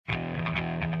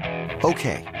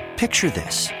Okay, picture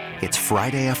this. It's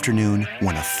Friday afternoon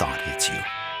when a thought hits you.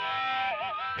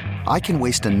 I can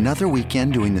waste another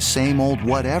weekend doing the same old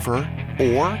whatever,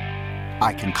 or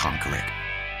I can conquer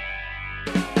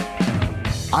it.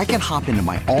 I can hop into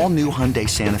my all-new Hyundai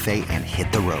Santa Fe and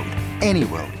hit the road. Any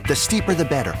road. The steeper, the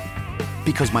better.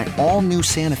 Because my all-new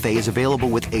Santa Fe is available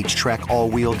with H-Track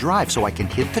all-wheel drive, so I can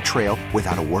hit the trail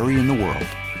without a worry in the world.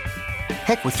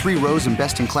 Heck, with 3 rows and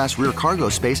best-in-class rear cargo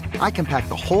space, I can pack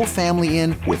the whole family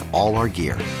in with all our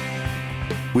gear.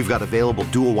 We've got available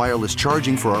dual wireless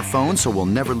charging for our phones, so we'll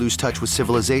never lose touch with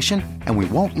civilization, and we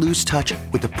won't lose touch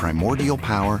with the primordial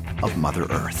power of Mother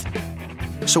Earth.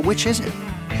 So which is it?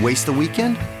 Waste the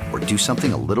weekend or do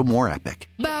something a little more epic?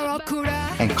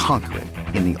 And conquer it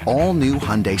in the all-new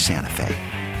Hyundai Santa Fe.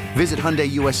 Visit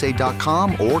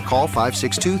HyundaiUSA.com or call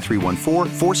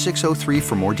 562-314-4603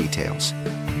 for more details.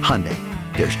 Hyundai,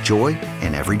 there's joy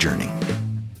in every journey.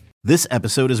 This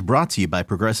episode is brought to you by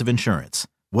Progressive Insurance.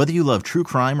 Whether you love true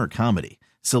crime or comedy,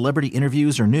 celebrity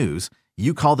interviews or news,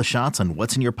 you call the shots on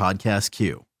what's in your podcast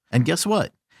queue. And guess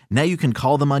what? Now you can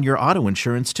call them on your auto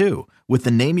insurance too with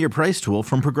the Name Your Price tool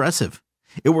from Progressive.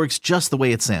 It works just the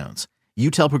way it sounds. You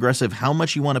tell Progressive how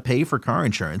much you want to pay for car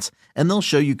insurance, and they'll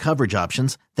show you coverage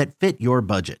options that fit your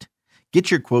budget. Get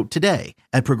your quote today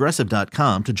at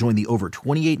Progressive.com to join the over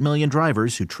 28 million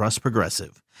drivers who trust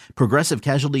Progressive. Progressive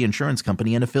Casualty Insurance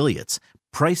Company and Affiliates.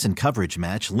 Price and coverage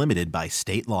match limited by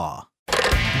state law.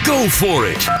 Go for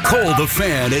it. Call the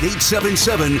Fan at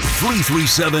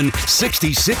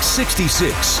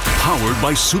 877-337-6666. Powered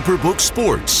by Superbook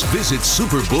Sports. Visit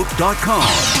superbook.com.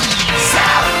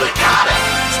 Sal Licata,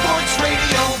 Sports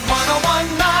Radio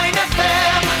 101.9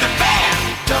 FM. The Fan,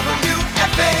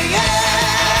 WFAN.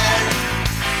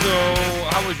 So,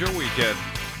 how was your weekend?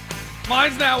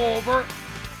 Mine's now over.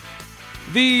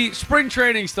 The spring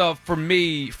training stuff for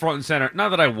me, front and center, not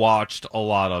that I watched a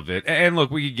lot of it. And look,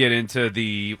 we could get into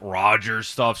the Rodgers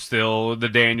stuff still, the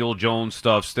Daniel Jones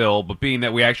stuff still, but being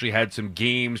that we actually had some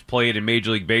games played in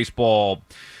Major League Baseball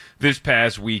this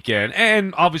past weekend,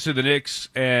 and obviously the Knicks,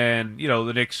 and, you know,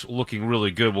 the Knicks looking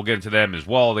really good. We'll get into them as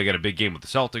well. They got a big game with the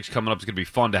Celtics coming up. It's going to be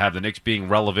fun to have the Knicks being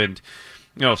relevant,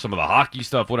 you know, some of the hockey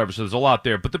stuff, whatever. So there's a lot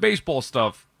there. But the baseball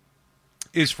stuff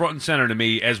is front and center to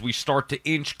me as we start to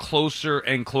inch closer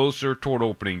and closer toward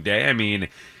opening day. I mean,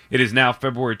 it is now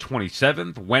February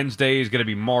 27th. Wednesday is going to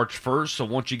be March 1st. So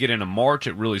once you get into March,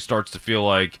 it really starts to feel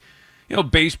like, you know,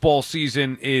 baseball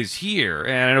season is here.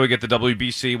 And I know we get the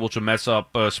WBC, which will mess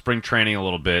up spring training a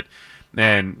little bit.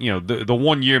 And, you know, the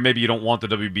 1 year maybe you don't want the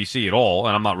WBC at all.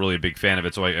 And I'm not really a big fan of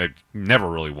it, so I never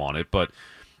really want it. But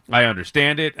I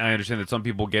understand it. I understand that some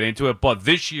people get into it. But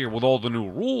this year, with all the new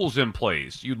rules in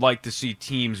place, you'd like to see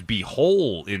teams be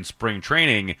whole in spring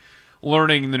training,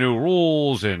 learning the new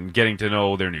rules and getting to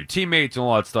know their new teammates and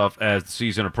all that stuff as the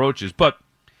season approaches. But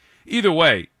either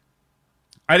way,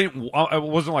 it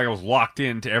wasn't like I was locked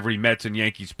into every Mets and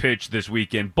Yankees pitch this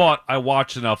weekend, but I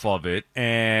watched enough of it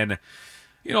and,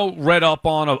 you know, read up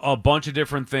on a bunch of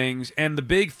different things. And the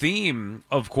big theme,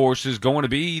 of course, is going to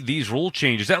be these rule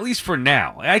changes, at least for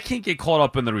now. I can't get caught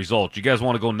up in the results. You guys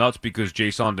want to go nuts because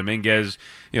Jason Dominguez,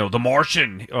 you know, the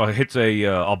Martian hits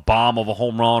a bomb of a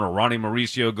home run, or Ronnie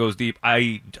Mauricio goes deep.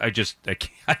 I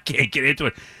can't get into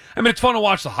it. I mean, it's fun to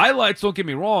watch the highlights, don't get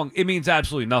me wrong. It means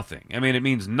absolutely nothing. I mean, it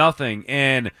means nothing.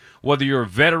 And whether you're a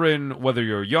veteran, whether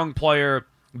you're a young player,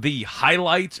 the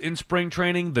highlights in spring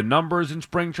training, the numbers in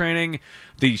spring training,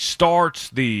 the starts,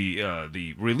 the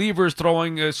relievers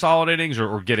throwing solid innings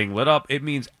or getting lit up, it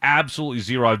means absolutely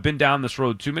zero. I've been down this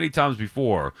road too many times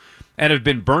before and have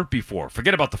been burnt before.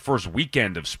 Forget about the first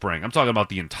weekend of spring. I'm talking about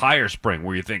the entire spring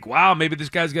where you think, wow, maybe this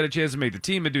guy's got a chance to make the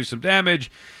team and do some damage.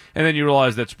 And then you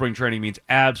realize that spring training means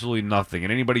absolutely nothing.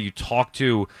 And anybody you talk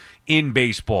to in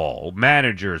baseball,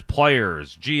 managers,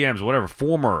 players, GMs, whatever,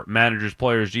 former managers,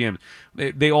 players, GMs,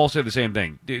 they all say the same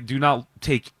thing. Do not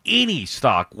take any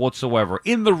stock whatsoever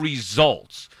in the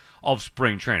results of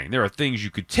spring training. There are things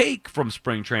you could take from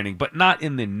spring training, but not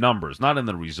in the numbers, not in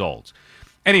the results.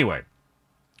 Anyway,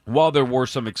 while there were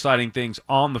some exciting things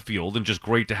on the field and just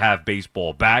great to have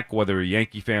baseball back, whether you're a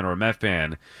Yankee fan or a Met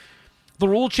fan, the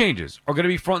rule changes are going to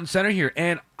be front and center here.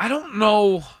 And I don't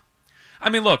know. I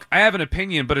mean, look, I have an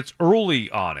opinion, but it's early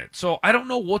on it. So I don't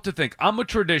know what to think. I'm a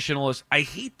traditionalist. I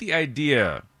hate the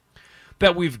idea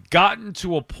that we've gotten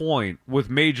to a point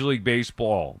with Major League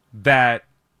Baseball that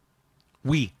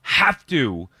we have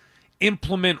to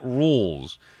implement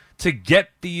rules to get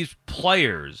these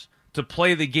players to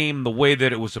play the game the way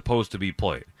that it was supposed to be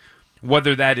played.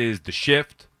 Whether that is the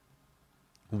shift,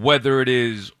 whether it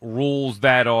is rules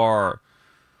that are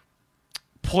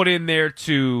put in there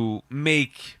to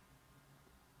make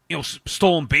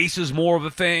stolen bases more of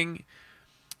a thing.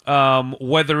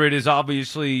 Whether it is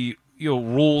obviously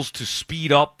rules to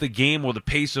speed up the game or the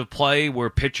pace of play, where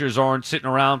pitchers aren't sitting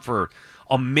around for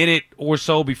a minute or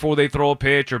so before they throw a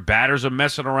pitch, or batters are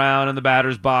messing around in the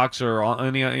batter's box or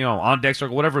on deck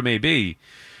circle, whatever it may be.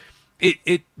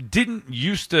 It didn't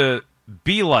used to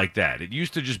be like that. It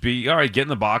used to just be, all right, get in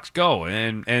the box, go,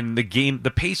 and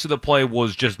the pace of the play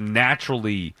was just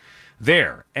naturally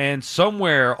there. And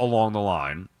somewhere along the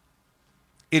line,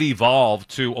 it evolved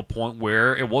to a point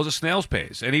where it was a snail's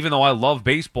pace. And even though I love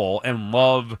baseball and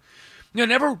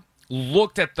never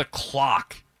looked at the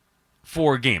clock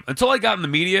for a game until I got in the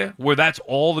media, where that's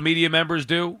all the media members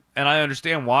do, and I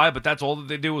understand why, but that's all that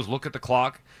they do is look at the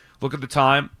clock, look at the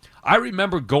time. I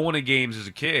remember going to games as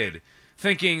a kid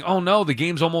thinking, oh no, the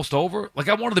game's almost over. Like,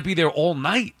 I wanted to be there all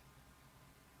night.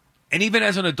 And even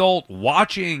as an adult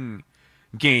watching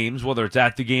games, whether it's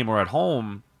at the game or at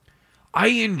home, I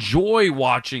enjoy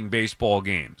watching baseball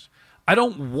games. I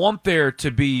don't want there to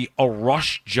be a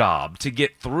rush job to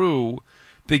get through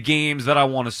the games that I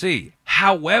want to see.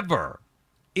 However,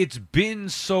 it's been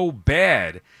so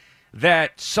bad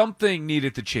that something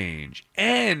needed to change.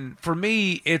 And for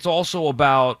me, it's also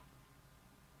about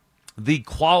the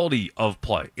quality of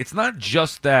play. It's not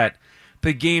just that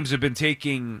the games have been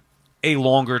taking a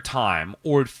longer time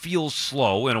or it feels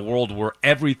slow in a world where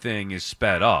everything is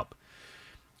sped up.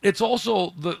 It's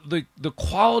also the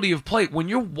quality of play. When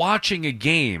you're watching a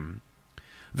game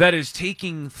that is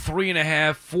taking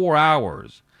 3.5, 4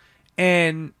 hours,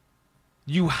 and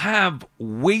you have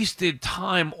wasted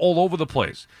time all over the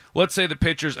place. Let's say the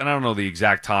pitchers, and I don't know the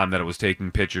exact time that it was taking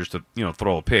pitchers to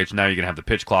throw a pitch. Now you're going to have the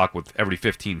pitch clock with every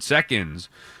 15 seconds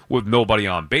with nobody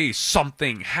on base,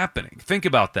 something happening. Think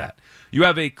about that. You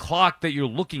have a clock that you're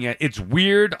looking at. It's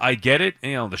weird. I get it.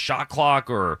 The shot clock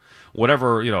or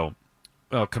whatever,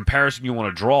 comparison you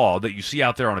want to draw that you see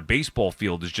out there on a baseball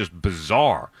field is just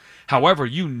bizarre. However,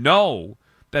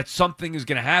 that something is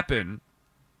going to happen.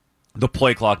 The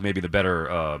play clock may be the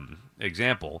better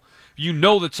example. You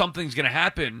know that something's going to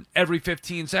happen every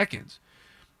 15 seconds.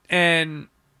 And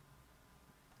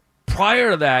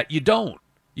prior to that, you don't.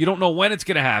 You don't know when it's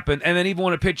going to happen. And then even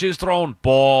when a pitch is thrown,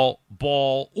 ball,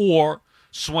 or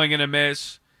swing and a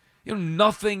miss,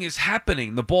 nothing is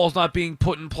happening. The ball's not being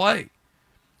put in play.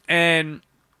 And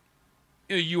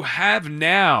you have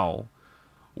now,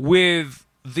 with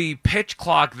the pitch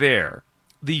clock there,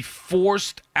 the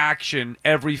forced action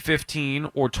every 15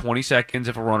 or 20 seconds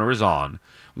if a runner is on,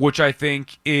 which I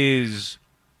think is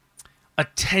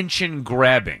attention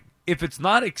grabbing. If it's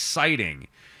not exciting,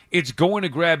 it's going to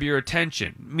grab your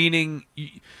attention. Meaning,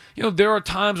 there are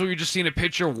times where you're just seeing a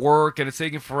pitcher work and it's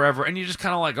taking forever, and you're just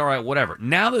kind of like, all right, whatever.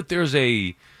 Now that there's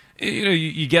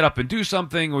you get up and do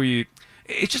something, or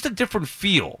it's just a different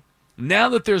feel. Now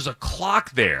that there's a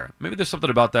clock there, maybe there's something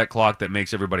about that clock that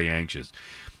makes everybody anxious.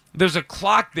 There's a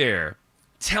clock there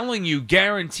telling you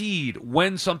guaranteed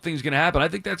when something's going to happen. I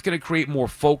think that's going to create more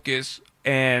focus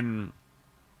and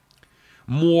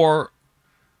more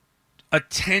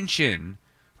attention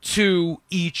to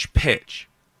each pitch.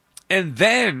 And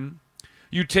then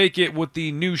you take it with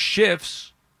the new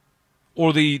shifts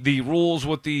or the rules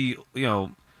with the,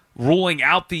 ruling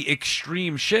out the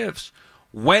extreme shifts.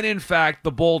 When, in fact,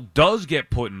 the ball does get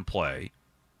put in play,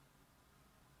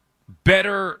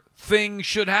 better things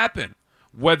should happen.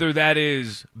 Whether that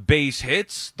is base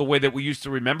hits, the way that we used to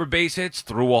remember base hits,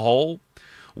 through a hole.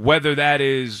 Whether that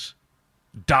is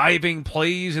diving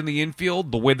plays in the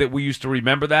infield, the way that we used to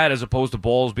remember that, as opposed to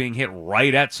balls being hit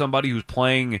right at somebody who's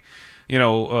playing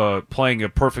a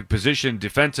perfect position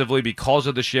defensively because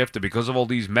of the shift and because of all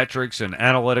these metrics and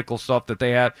analytical stuff that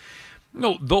they have.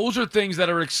 Those are things that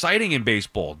are exciting in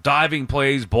baseball. Diving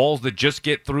plays, balls that just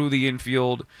get through the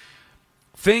infield.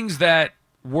 Things that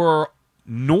were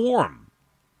norm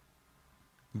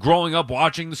growing up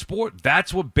watching the sport.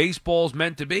 That's what baseball's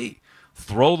meant to be.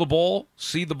 Throw the ball,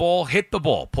 see the ball, hit the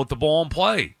ball, put the ball in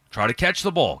play, try to catch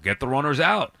the ball, get the runners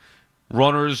out.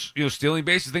 Runners, stealing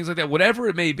bases, things like that. Whatever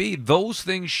it may be, those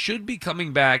things should be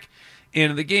coming back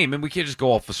into the game. And we can't just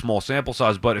go off a small sample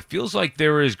size, but it feels like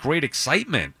there is great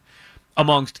excitement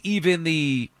amongst even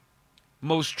the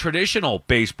most traditional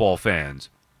baseball fans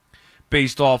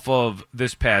based off of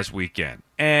this past weekend.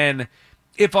 And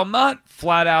if I'm not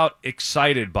flat out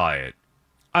excited by it,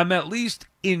 I'm at least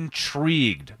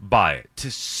intrigued by it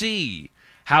to see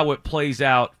how it plays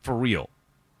out for real.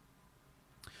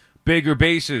 Bigger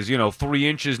bases, 3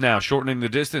 inches now, shortening the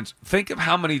distance. Think of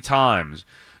how many times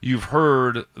you've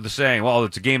heard the saying, well,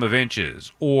 it's a game of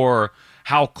inches, or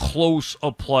how close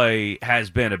a play has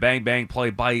been, a bang-bang play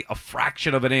by a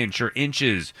fraction of an inch or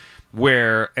inches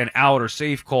where an out or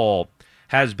safe call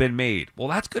has been made. Well,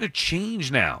 that's going to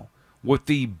change now with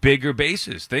the bigger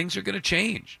bases. Things are going to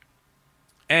change.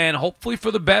 And hopefully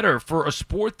for the better, for a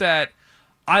sport that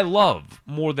I love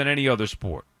more than any other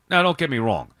sport. Now, don't get me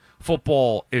wrong.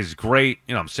 Football is great.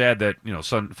 I'm sad that,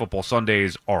 football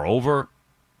Sundays are over.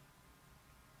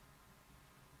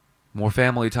 More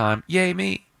family time. Yay,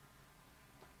 me.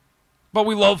 But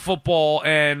we love football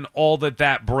and all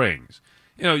that brings.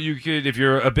 You could, if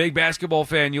you're a big basketball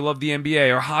fan, you love the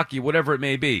NBA or hockey, whatever it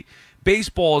may be.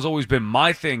 Baseball has always been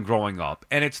my thing growing up,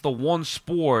 and it's the one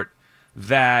sport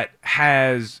that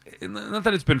has, not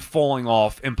that it's been falling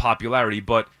off in popularity,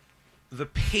 but the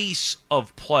pace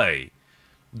of play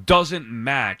doesn't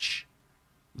match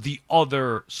the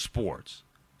other sports.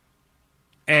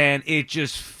 And it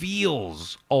just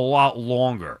feels a lot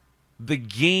longer. The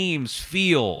games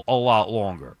feel a lot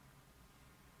longer.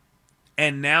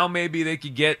 And now maybe they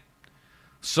could get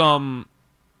some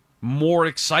more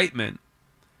excitement,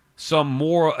 some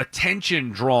more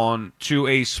attention drawn to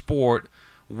a sport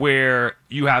where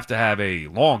you have to have a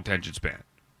long attention span.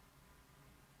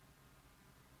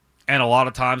 And a lot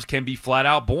of times can be flat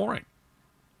out boring.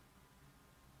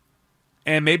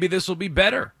 And maybe this will be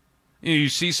better. You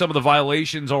see some of the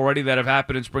violations already that have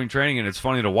happened in spring training, and it's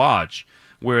funny to watch,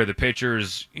 where the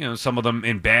pitchers, some of them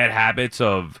in bad habits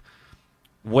of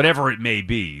whatever it may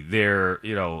be. They're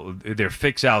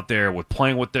fix out there with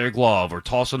playing with their glove or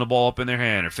tossing the ball up in their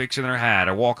hand or fixing their hat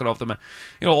or walking off the mat.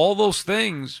 All those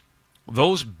things,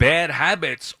 those bad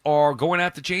habits are going to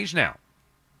have to change now.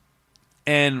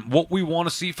 And what we want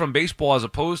to see from baseball as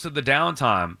opposed to the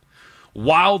downtime,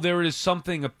 while there is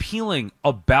something appealing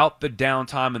about the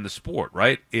downtime in the sport,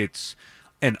 right? It's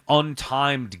an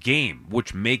untimed game,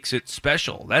 which makes it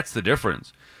special. That's the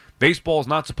difference. Baseball is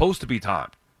not supposed to be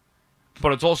timed,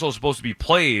 but it's also supposed to be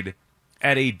played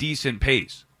at a decent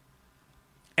pace.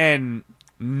 And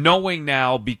knowing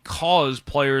now, because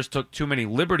players took too many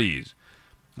liberties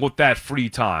with that free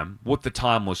time, with the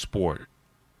timeless sport,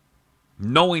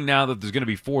 knowing now that there's going to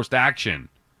be forced action,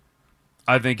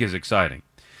 I think is exciting.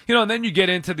 And then you get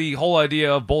into the whole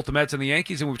idea of both the Mets and the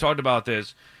Yankees, and we've talked about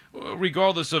this,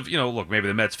 regardless of, look, maybe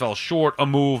the Mets fell short a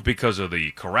move because of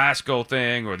the Carrasco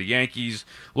thing or the Yankees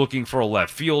looking for a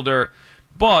left fielder.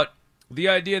 But the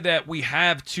idea that we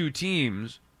have two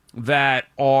teams that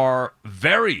are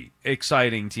very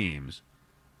exciting teams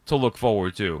to look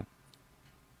forward to,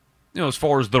 as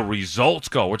far as the results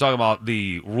go, we're talking about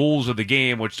the rules of the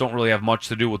game, which don't really have much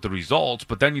to do with the results.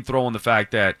 But then you throw in the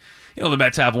fact that, the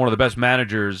Mets have one of the best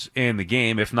managers in the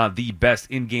game, if not the best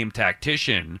in-game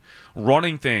tactician,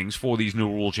 running things for these new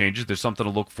rule changes. There's something to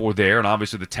look for there, and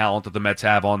obviously the talent that the Mets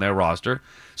have on their roster.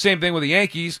 Same thing with the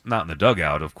Yankees, not in the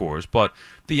dugout, of course, but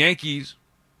the Yankees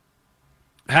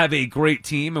have a great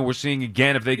team, and we're seeing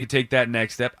again if they could take that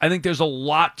next step. I think there's a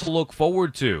lot to look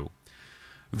forward to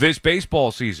this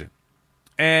baseball season.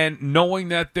 And knowing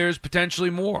that there's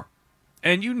potentially more.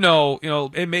 And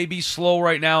it may be slow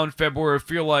right now in February. I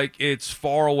feel like it's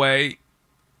far away.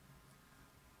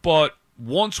 But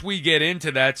once we get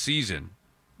into that season,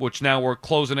 which now we're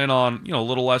closing in on, a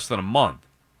little less than a month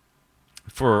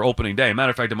for opening day. Matter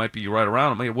of fact, it might be right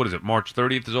around, what is it, March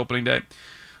 30th is opening day?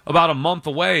 About a month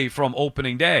away from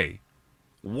opening day.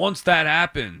 Once that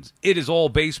happens, it is all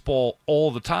baseball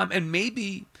all the time. And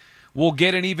maybe we'll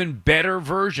get an even better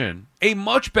version, a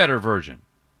much better version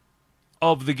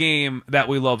of the game that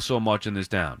we love so much in this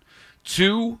town.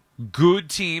 Two good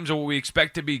teams, or what we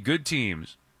expect to be good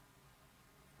teams,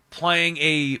 playing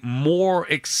a more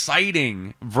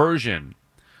exciting version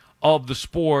of the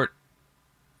sport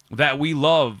that we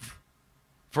love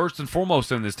first and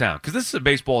foremost in this town. Because this is a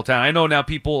baseball town. I know now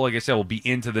people, like I said, will be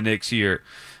into the Knicks here.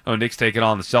 Knicks taking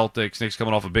on the Celtics. Knicks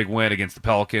coming off a big win against the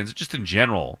Pelicans. Just in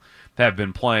general, have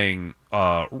been playing,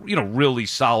 really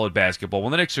solid basketball.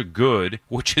 When the Knicks are good,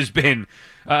 which has been,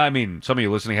 some of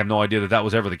you listening have no idea that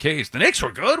was ever the case. The Knicks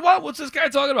were good? What? What's this guy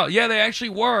talking about? Yeah, they actually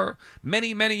were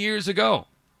many, many years ago.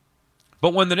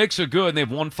 But when the Knicks are good, and they've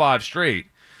won 5 straight,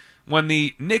 when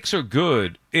the Knicks are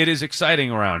good, it is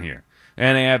exciting around here.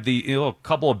 And they have a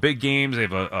couple of big games. They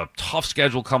have a tough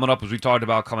schedule coming up, as we talked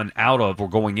about, coming out of or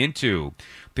going into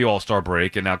the All-Star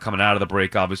break. And now coming out of the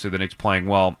break, obviously the Knicks playing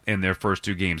well in their first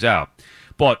 2 games out.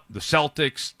 But the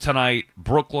Celtics tonight,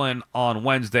 Brooklyn on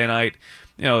Wednesday night.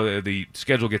 The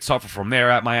schedule gets tougher from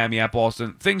there, at Miami, at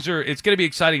Boston. It's going to be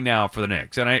exciting now for the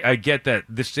Knicks. And I get that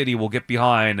this city will get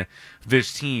behind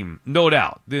this team, no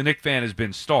doubt. The Knicks fan has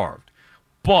been starved.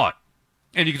 But,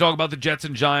 and you can talk about the Jets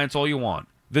and Giants all you want,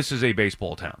 this is a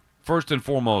baseball town. First and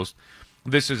foremost,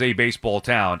 this is a baseball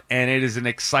town, and it is an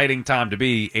exciting time to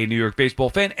be a New York baseball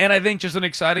fan, and I think just an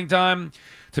exciting time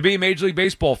to be a Major League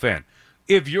Baseball fan.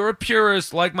 If you're a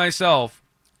purist like myself,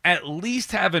 at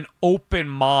least have an open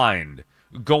mind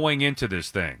going into this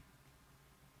thing.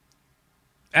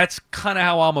 That's kind of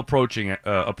how I'm approaching it.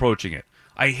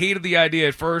 I hated the idea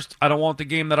at first. I don't want the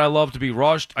game that I love to be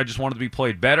rushed. I just want it to be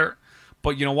played better.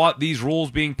 But you know what? These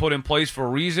rules being put in place for a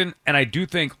reason, and I do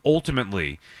think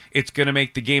ultimately it's going to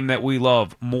make the game that we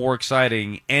love more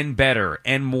exciting and better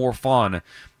and more fun,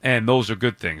 and those are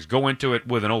good things. Go into it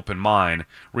with an open mind,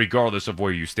 regardless of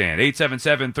where you stand.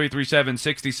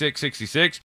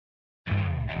 877-337-6666.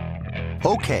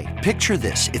 Okay, picture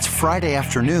this. It's Friday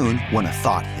afternoon when a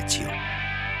thought hits you.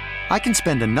 I can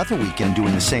spend another weekend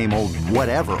doing the same old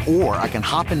whatever, or I can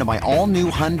hop into my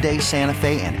all-new Hyundai Santa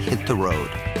Fe and hit the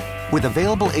road. With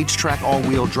available H-Track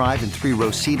all-wheel drive and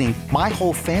 3-row seating, my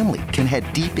whole family can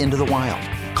head deep into the wild.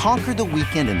 Conquer the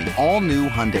weekend in the all-new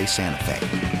Hyundai Santa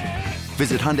Fe.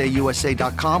 Visit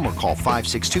HyundaiUSA.com or call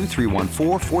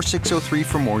 562-314-4603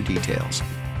 for more details.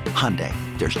 Hyundai,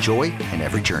 there's joy in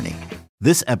every journey.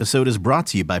 This episode is brought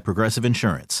to you by Progressive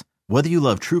Insurance. Whether you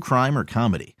love true crime or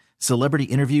comedy, celebrity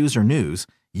interviews or news,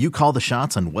 you call the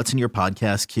shots on what's in your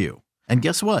podcast queue. And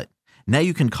guess what? Now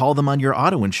you can call them on your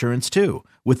auto insurance too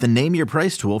with the Name Your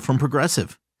Price tool from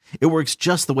Progressive. It works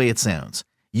just the way it sounds.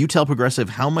 You tell Progressive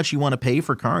how much you want to pay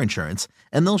for car insurance,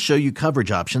 and they'll show you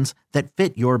coverage options that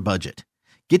fit your budget.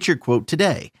 Get your quote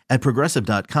today at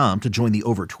Progressive.com to join the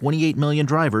over 28 million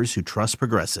drivers who trust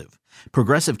Progressive.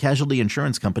 Progressive Casualty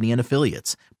Insurance Company and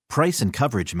Affiliates. Price and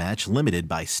coverage match limited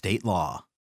by state law.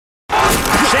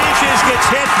 Sanchez gets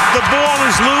hit, the ball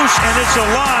is loose, and it's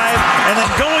alive, and then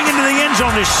going into the end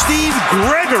zone is Steve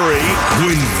Gregory.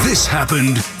 When this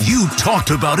happened, you talked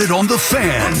about it on The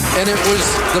Fan. And it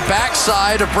was the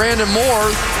backside of Brandon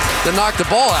Moore that knocked the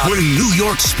ball out. When New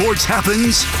York sports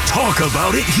happens, talk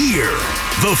about it here.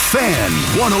 The Fan,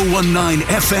 101.9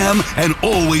 FM, and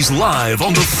always live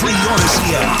on the free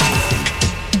Odyssey app.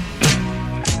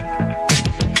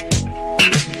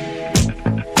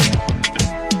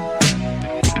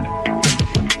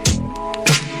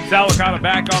 Sal Licata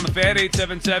back on the Fan,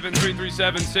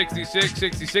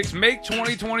 877-337-6666. Make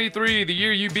 2023 the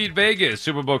year you beat Vegas.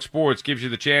 Superbook Sports gives you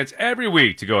the chance every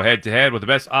week to go head-to-head with the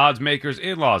best odds makers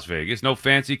in Las Vegas. No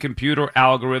fancy computer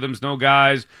algorithms, no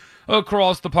guys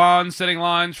across the pond setting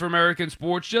lines for American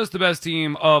sports. Just the best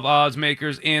team of odds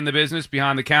makers in the business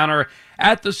behind the counter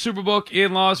at the Superbook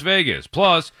in Las Vegas.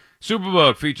 Plus,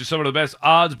 Superbook features some of the best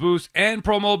odds boosts and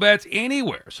promo bets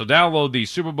anywhere. So download the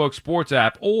Superbook Sports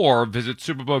app or visit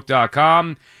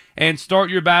Superbook.com and start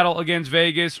your battle against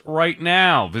Vegas right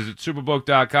now. Visit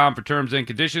Superbook.com for terms and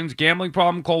conditions. Gambling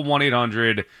problem? Call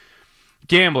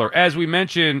 1-800-GAMBLER. As we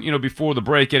mentioned, before the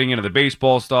break, getting into the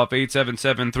baseball stuff,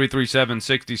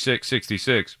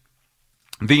 877-337-6666.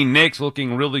 The Knicks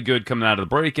looking really good coming out of the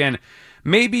break, and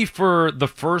maybe for the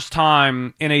first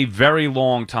time in a very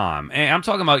long time. And I'm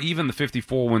talking about even the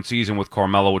 54-win season with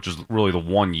Carmelo, which is really the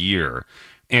 1 year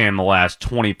in the last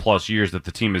 20-plus years that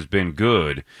the team has been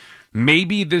good.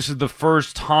 Maybe this is the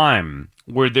first time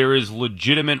where there is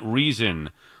legitimate reason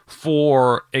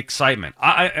for excitement.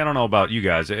 I don't know about you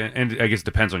guys, and I guess it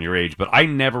depends on your age, but I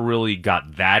never really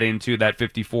got that into that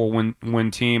 54-win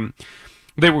team.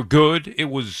 They were good. It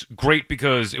was great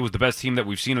because it was the best team that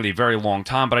we've seen in a very long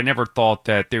time, but I never thought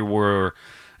that they were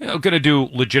going to do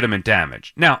legitimate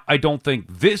damage. Now, I don't think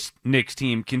this Knicks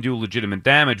team can do legitimate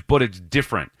damage, but it's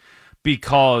different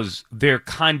because they're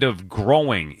kind of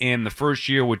growing in the first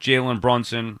year with Jalen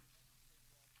Brunson.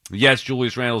 Yes,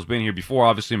 Julius Randle's been here before,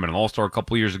 obviously, been an all-star a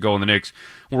couple years ago, and the Knicks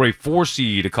were a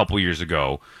 4-seed a couple years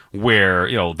ago, where,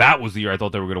 that was the year I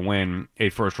thought they were going to win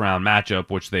a first-round matchup,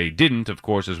 which they didn't, of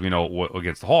course, as we know,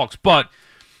 against the Hawks. But,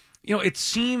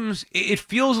 it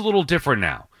feels a little different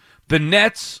now. The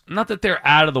Nets, not that they're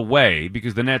out of the way,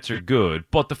 because the Nets are good,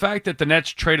 but the fact that the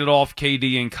Nets traded off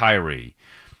KD and Kyrie,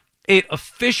 it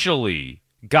officially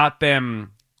got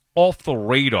them off the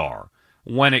radar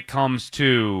when it comes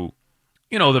to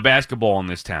the basketball in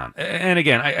this town. And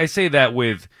again, I say that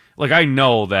with, I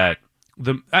know that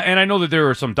I know that there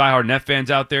are some diehard Net fans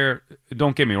out there.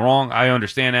 Don't get me wrong. I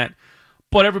understand that.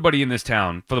 But everybody in this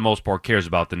town, for the most part, cares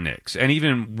about the Knicks. And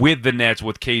even with the Nets,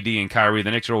 with KD and Kyrie,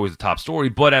 the Knicks are always the top story.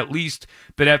 But at least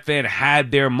the Net fan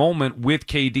had their moment with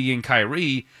KD and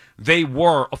Kyrie. They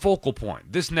were a focal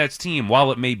point. This Nets team,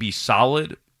 while it may be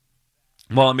solid,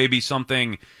 while it may be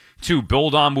something to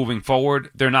build on moving forward,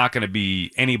 they're not going to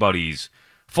be anybody's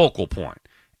focal point.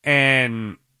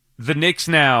 And the Knicks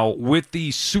now, with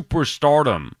the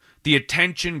superstardom, the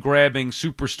attention-grabbing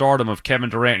superstardom of Kevin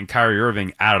Durant and Kyrie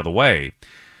Irving out of the way,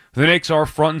 the Knicks are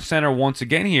front and center once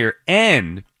again here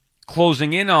and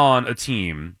closing in on a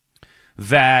team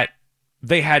that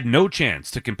they had no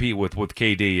chance to compete with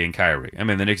KD and Kyrie. I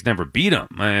mean, the Knicks never beat them.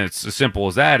 I mean, it's as simple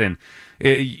as that, and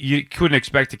you couldn't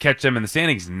expect to catch them in the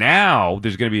standings. Now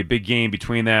there's going to be a big game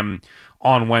between them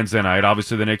on Wednesday night.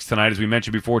 Obviously, the Knicks tonight, as we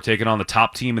mentioned before, taking on the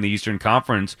top team in the Eastern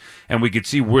Conference, and we could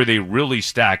see where they really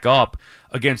stack up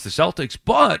against the Celtics.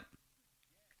 But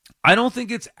I don't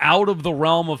think it's out of the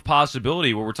realm of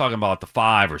possibility where we're talking about the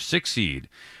 5 or 6 seed.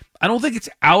 I don't think it's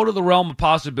out of the realm of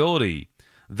possibility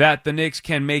that the Knicks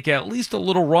can make at least a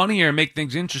little run here and make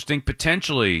things interesting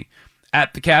potentially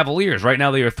at the Cavaliers. Right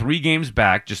now they are 3 games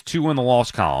back, just 2 in the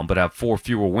loss column, but have 4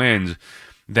 fewer wins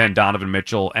than Donovan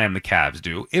Mitchell and the Cavs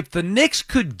do. If the Knicks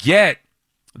could get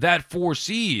that 4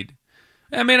 seed,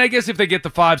 I mean, I guess if they get the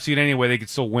 5 seed anyway, they could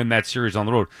still win that series on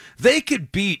the road. They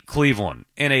could beat Cleveland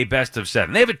in a best of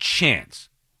 7. They have a chance.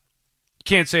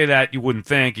 Can't say that, you wouldn't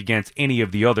think, against any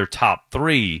of the other top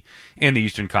 3 in the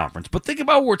Eastern Conference. But think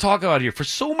about what we're talking about here. For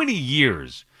so many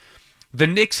years, the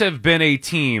Knicks have been a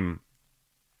team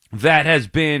that has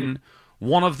been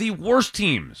one of the worst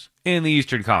teams in the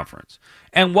Eastern Conference.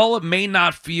 And while it may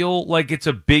not feel like it's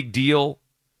a big deal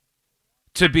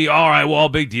to be, all right, well,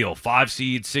 big deal, 5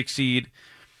 seed, 6 seed,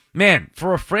 man,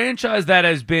 for a franchise that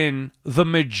has been the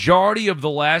majority of the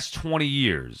last 20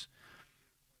 years,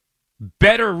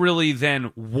 better really than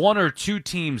 1 or 2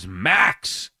 teams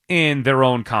max in their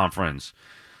own conference,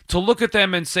 to look at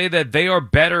them and say that they are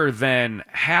better than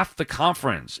half the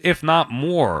conference, if not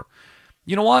more,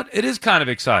 you know what? It is kind of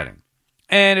exciting.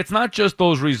 And it's not just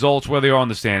those results where they are on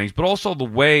the standings, but also the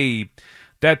way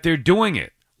that they're doing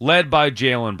it. Led by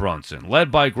Jalen Brunson, led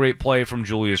by great play from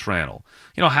Julius Randle.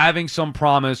 You know, having some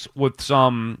promise with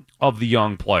some of the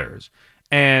young players.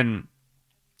 And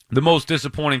the most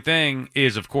disappointing thing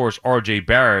is, of course, R.J.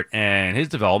 Barrett and his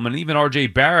development. Even R.J.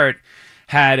 Barrett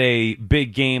had a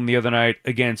big game the other night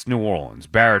against New Orleans.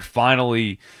 Barrett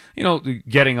finally, you know,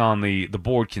 getting on the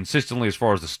board consistently as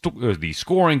far as the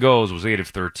scoring goes, was 8 of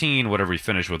 13, whatever he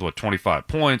finished with, 25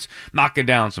 points, knocking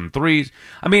down some threes.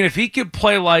 I mean, if he could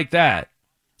play like that,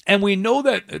 and we know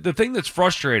that the thing that's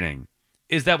frustrating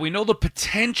is that we know the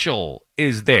potential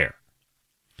is there.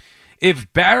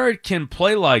 If Barrett can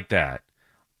play like that,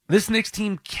 this Knicks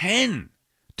team can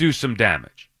do some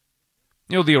damage.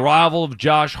 You know, the arrival of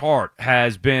Josh Hart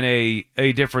has been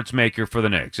a difference maker for the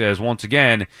Knicks, as once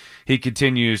again, he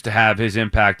continues to have his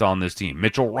impact on this team.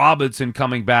 Mitchell Robinson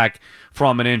coming back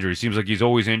from an injury. Seems like he's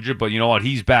always injured, but you know what?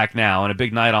 He's back now, and a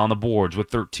big night on the boards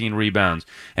with 13 rebounds,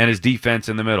 and his defense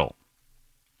in the middle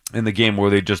in the game where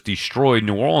they just destroyed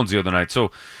New Orleans the other night. So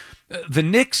the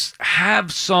Knicks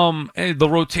have some, the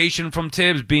rotation from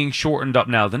Tibbs being shortened up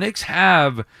now, the Knicks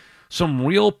have some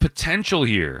real potential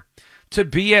here to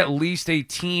be at least a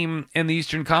team in the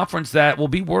Eastern Conference that will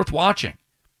be worth watching.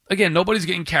 Again, nobody's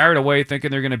getting carried away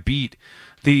thinking they're going to beat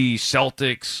the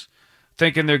Celtics,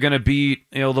 thinking they're going to beat,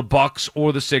 you know, the Bucks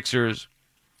or the Sixers.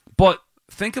 But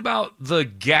think about the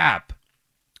gap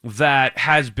that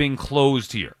has been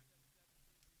closed here.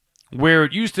 Where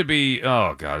it used to be,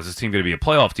 oh, God, is this team going to be a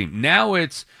playoff team? Now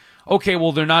it's, okay,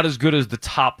 well, they're not as good as the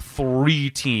top 3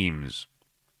 teams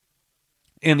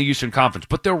in the Eastern Conference,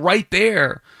 but they're right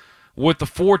there with the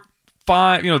 4,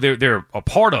 5, you know, they're a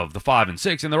part of the 5 and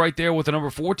 6, and they're right there with the number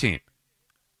 4 team.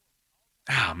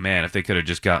 Oh, man, if they could have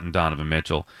just gotten Donovan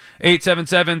Mitchell.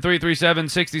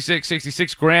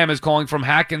 877-337-6666. Graham is calling from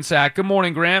Hackensack. Good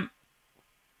morning, Graham.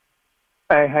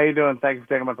 Hey, how you doing? Thanks for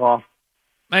taking my call.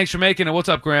 Thanks for making it. What's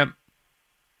up, Graham?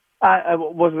 I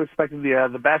wasn't expecting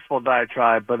the basketball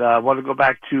diatribe, but I want to go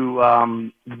back to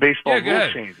the baseball rule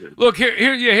changes. Look,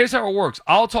 here's how it works.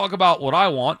 I'll talk about what I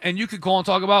want, and you can call and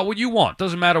talk about what you want.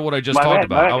 Doesn't matter what I just talked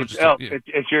about.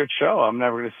 It's your show. I'm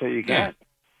never going to say you can't.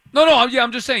 No,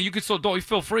 I'm just saying you can still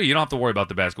feel free. You don't have to worry about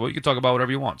the basketball. You can talk about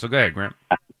whatever you want. So go ahead, Graham.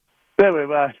 Anyway,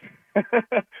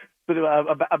 but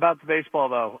about the baseball,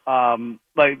 though,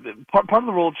 like part of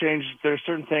the rule change, there are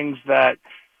certain things that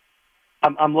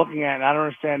I'm looking at, and I don't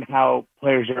understand how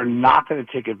players are not going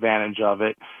to take advantage of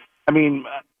it. I mean,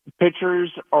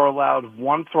 pitchers are allowed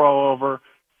 1 throw over,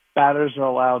 batters are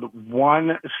allowed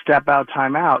 1 step out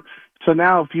timeout. So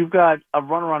now if you've got a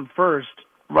runner on first,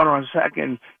 runner on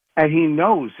second, and he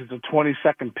knows it's a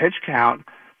 20-second pitch count,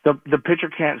 the pitcher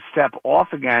can't step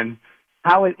off again.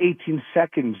 How at 18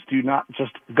 seconds do you not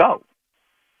just go?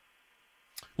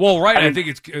 Well, right. I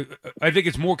think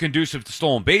it's more conducive to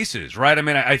stolen bases, right? I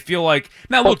mean, I feel like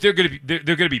now. Look, they're going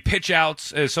to be pitch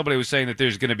outs. As somebody was saying that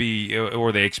there's going to be,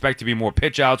 or they expect to be more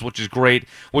pitch outs, which is great,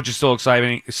 which is still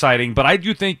exciting. But I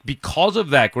do think because of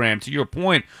that, Graham, to your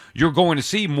point, you're going to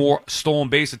see more stolen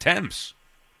base attempts.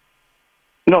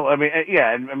 No, I mean,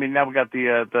 yeah, I mean now we got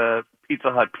the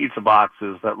Pizza Hut pizza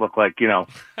boxes that look like we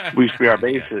used to be our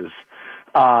bases.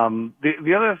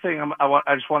 The other thing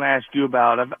I just want to ask you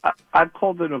about, I've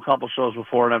called into a couple shows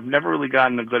before and I've never really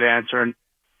gotten a good answer, and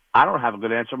I don't have a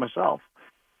good answer myself.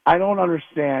 I don't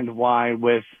understand why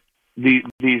with these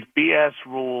BS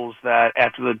rules that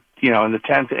after the in the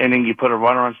 10th inning you put a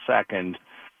runner on second.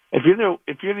 If you're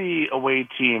the away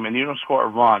team and you don't score a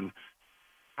run,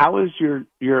 how is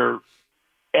your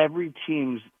every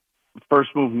team's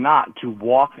first move not to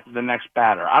walk the next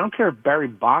batter? I don't care if Barry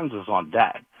Bonds is on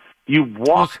deck. You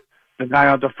walk the guy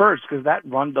onto first because that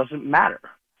run doesn't matter.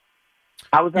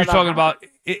 How is that? You're talking about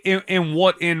in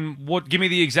what? Give me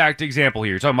the exact example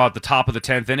here. You're talking about the top of the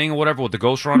 10th inning or whatever with the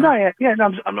ghost runner. No,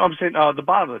 I'm saying the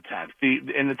bottom of the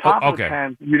 10th. In the top of the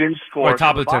 10th, you didn't score. Right,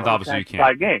 top of the 10th, obviously you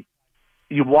can't. Game.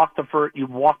 You walk the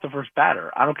first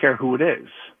batter. I don't care who it is.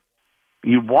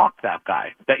 You walk that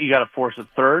guy. That you got to force a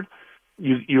third.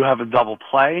 You have a double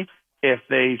play. If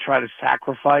they try to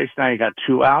sacrifice, now you got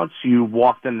 2 outs. You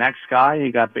walk the next guy.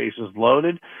 You got bases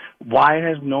loaded. Why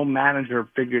has no manager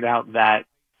figured out that?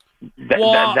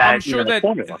 I'm sure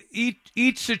that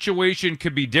each situation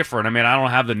could be different. I mean, I don't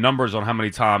have the numbers on how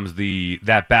many times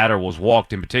that batter was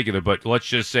walked in particular, but let's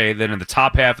just say that in the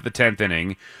top half of the 10th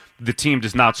inning, the team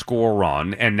does not score a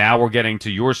run, and now we're getting to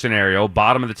your scenario,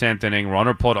 bottom of the 10th inning,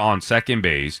 runner put on second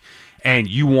base, and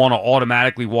you want to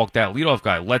automatically walk that leadoff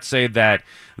guy. Let's say that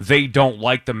they don't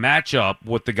like the matchup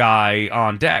with the guy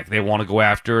on deck. They want to go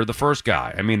after the first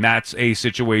guy. I mean, that's a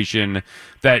situation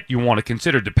that you want to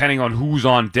consider, depending on who's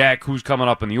on deck, who's coming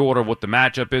up in the order, what the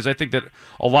matchup is. I think that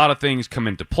a lot of things come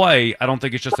into play. I don't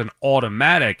think it's just an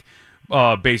automatic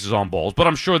bases on balls, but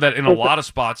I'm sure that in a lot of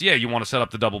spots, you want to set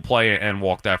up the double play and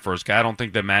walk that first guy. I don't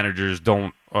think that managers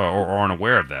don't or aren't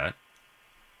aware of that.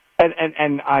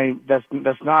 And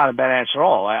that's not a bad answer at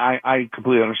all. I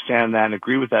completely understand that and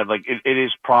agree with that. Like it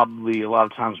is probably a lot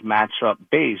of times matchup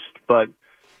based, but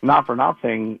not for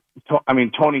nothing. I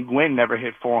mean, Tony Gwynn never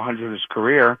hit 400 in his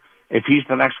career. If he's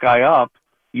the next guy up,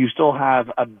 you still have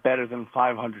a better than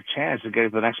 500 chance of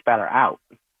getting the next batter out.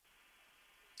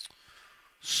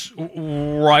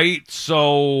 Right,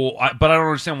 so, but I don't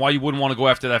understand why you wouldn't want to go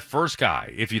after that first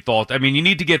guy if you thought, I mean, you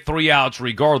need to get 3 outs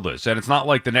regardless, and it's not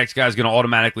like the next guy's going to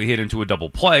automatically hit into a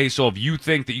double play, so if you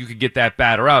think that you could get that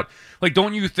batter out, like,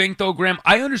 don't you think, though, Graham,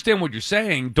 I understand what you're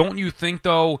saying, don't you think,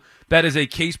 though, that is a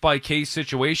case-by-case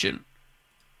situation?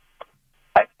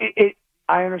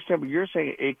 I understand what you're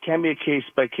saying. It can be a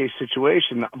case-by-case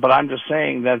situation, but I'm just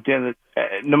saying that at the end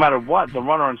no matter what, the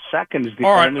runner on second is the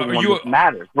only one that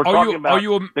matters. We're talking about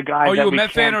the guy that we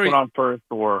can't put on first.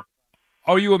 Or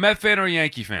are you a Met fan or a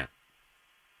Yankee fan?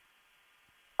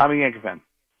 I'm a Yankee fan.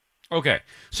 Okay,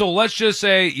 so let's just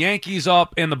say Yankees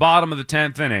up in the bottom of the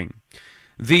 10th inning.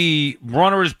 The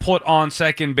runner is put on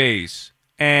second base,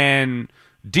 and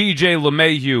DJ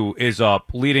LeMahieu is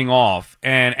up leading off,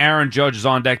 and Aaron Judge is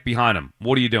on deck behind him.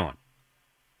 What are you doing?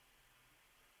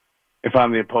 If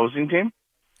I'm the opposing team?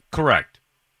 Correct.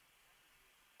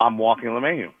 I'm walking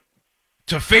LeMahieu.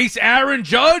 To face Aaron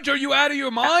Judge? Are you out of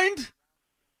your mind?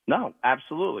 No,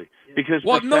 absolutely. Because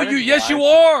yes, you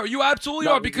are. You absolutely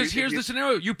are. Because here's the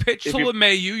scenario: you pitch to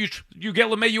LeMahieu, you get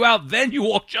LeMahieu out, then you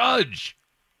walk Judge.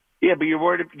 Yeah, but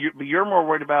you're more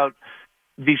worried about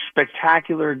the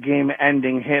spectacular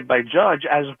game-ending hit by Judge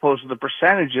as opposed to the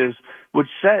percentages, which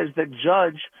says that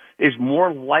Judge is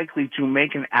more likely to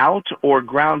make an out or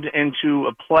ground into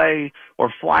a play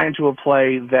or fly into a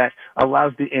play that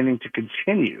allows the inning to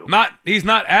continue. He's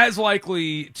not as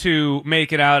likely to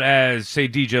make it out as, say,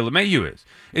 DJ LeMahieu is.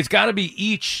 It's got to be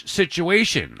each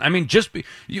situation. I mean,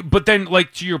 but then,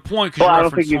 like, to your point, because I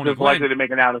don't think he's as likely to make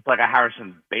an out as like a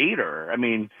Harrison Bader. I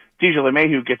mean, DJ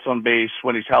LeMahieu gets on base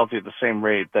when he's healthy at the same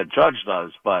rate that Judge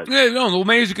does, but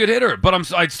LeMahieu's a good hitter,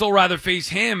 but I'd still rather face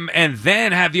him and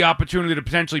then have the opportunity to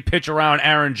potentially pitch around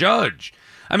Aaron Judge.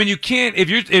 I mean, you can't if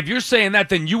you're saying that,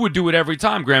 then you would do it every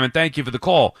time, Graham. And thank you for the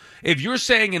call. If you're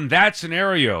saying in that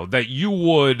scenario that you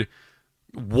would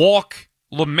walk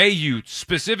LeMahieu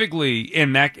specifically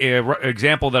in that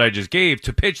example that I just gave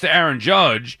to pitch to Aaron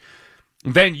Judge,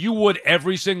 then you would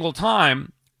every single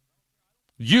time.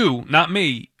 You, not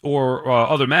me or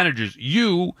other managers,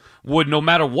 you would, no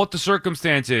matter what the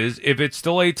circumstance is, if it's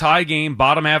still a tie game,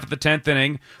 bottom half of the 10th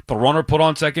inning, the runner put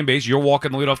on second base, you're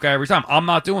walking the leadoff guy every time. I'm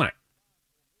not doing it.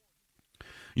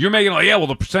 You're making like,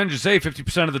 the percentages say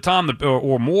 50% of the time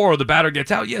or more, the batter gets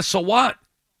out. Yeah, so what?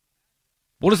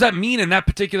 What does that mean in that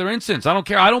particular instance? I don't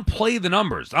care. I don't play the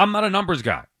numbers. I'm not a numbers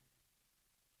guy.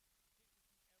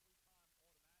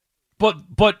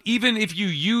 But even if you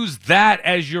use that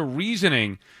as your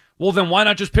reasoning, Well, then why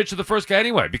not just pitch to the first guy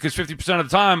anyway? Because 50% of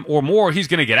the time or more, he's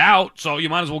going to get out, so you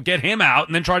might as well get him out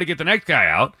and then try to get the next guy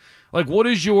out. Like, what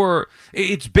is your...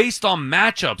 It's based on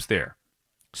matchups there.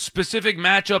 Specific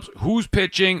matchups, who's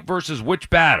pitching versus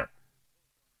which batter.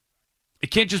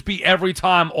 It can't just be every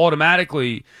time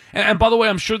automatically. And by the way,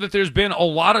 I'm sure that there's been a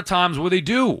lot of times where they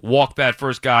do walk that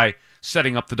first guy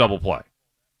setting up the double play.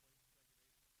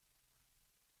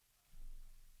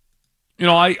 You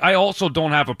know, I also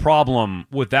don't have a problem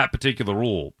with that particular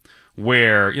rule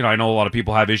where, you know, I know a lot of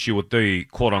people have issue with the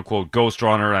quote-unquote ghost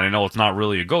runner, and I know it's not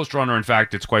really a ghost runner. In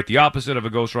fact, it's quite the opposite of a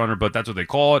ghost runner, but that's what they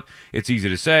call it. It's easy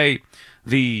to say.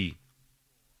 The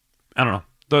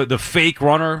fake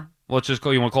runner, let's just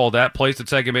call, you want to call it that, placed at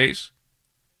second base?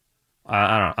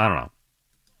 I don't know.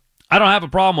 I don't have a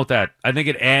problem with that. I think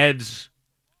it adds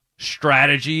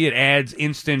strategy. It adds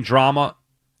instant drama,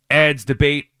 adds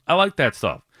debate. I like that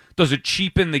stuff. Does it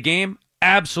cheapen the game?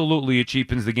 Absolutely, it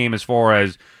cheapens the game as far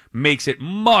as makes it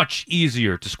much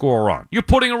easier to score a run. You're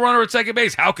putting a runner at second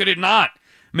base. How could it not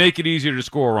make it easier to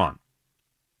score a run?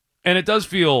 And it does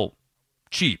feel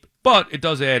cheap, but it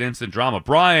does add instant drama.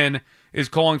 Brian is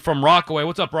calling from Rockaway.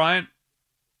 What's up, Brian?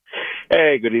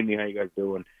 Hey, good evening. How you guys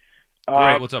doing?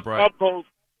 Great. What's up, Brian?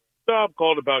 I'm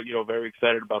called about, very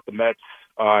excited about the Mets.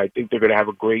 I think they're going to have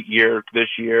a great year this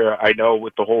year. I know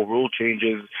with the whole rule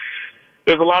changes,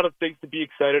 there's a lot of things to be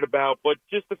excited about, but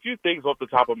just a few things off the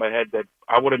top of my head that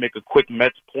I want to make a quick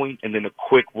Mets point and then a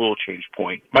quick rule change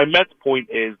point. My Mets point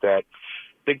is that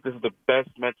I think this is the best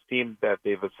Mets team that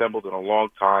they've assembled in a long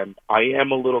time. I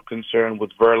am a little concerned with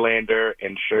Verlander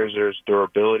and Scherzer's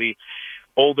durability.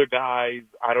 Older guys,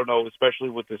 I don't know,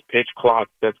 especially with this pitch clock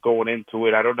that's going into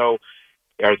it, I don't know,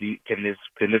 can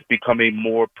this become a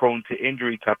more prone to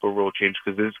injury type of rule change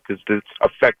because this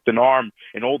affects an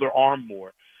older arm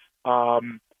more.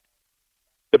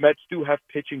 The Mets do have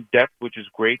pitching depth, which is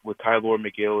great with Tyler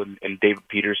McGill and David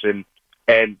Peterson,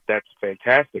 and that's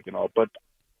fantastic and all, but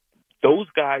those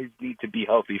guys need to be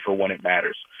healthy for when it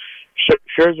matters.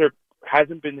 Scherzer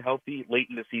hasn't been healthy late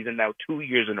in the season now 2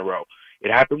 years in a row. It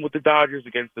happened with the Dodgers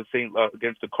against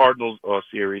the Cardinals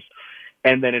series,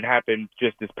 and then it happened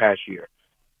just this past year.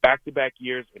 Back-to-back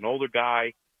years, an older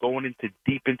guy going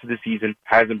deep into the season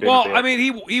hasn't been available. I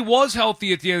mean, he was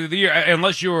healthy at the end of the year,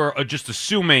 unless you're just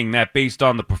assuming that based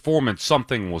on the performance,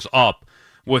 something was up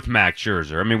with Max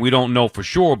Scherzer. I mean, we don't know for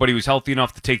sure, but he was healthy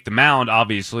enough to take the mound,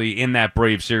 obviously, in that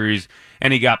Braves series,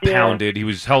 and he got pounded. He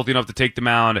was healthy enough to take the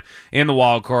mound in the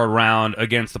wild card round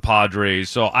against the Padres.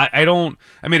 So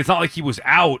it's not like he was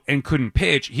out and couldn't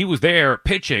pitch. He was there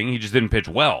pitching. He just didn't pitch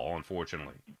well,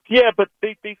 unfortunately. Yeah, but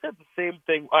they said the same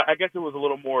thing. I guess there was a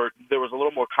little more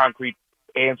concrete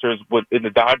answers in the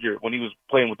Dodgers when he was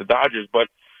playing with the Dodgers, but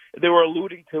they were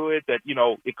alluding to it that,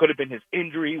 it could have been his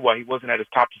injury while he wasn't at his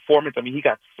top performance. I mean, he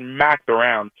got smacked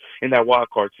around in that wild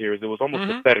card series. It was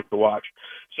almost pathetic to watch.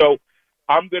 So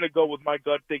I'm going to go with my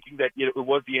gut thinking that it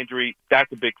was the injury. That's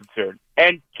a big concern.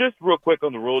 And just real quick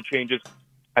on the rule changes,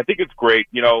 I think it's great.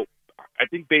 I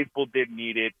think baseball did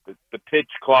need it. The pitch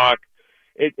clock,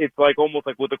 it's like almost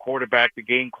like with the quarterback, the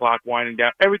game clock winding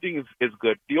down. Everything is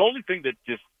good. The only thing that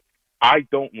just I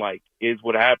don't like is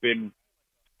what happened.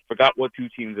 Forgot what two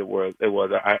teams it was. I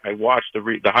watched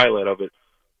the highlight of it.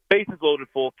 Bases loaded,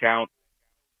 full count.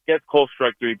 Gets called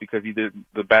strike three because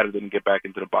the batter didn't get back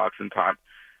into the box in time.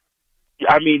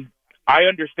 I mean, I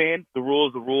understand the rule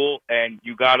is the rule, and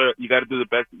you gotta do the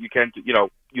best that you can to,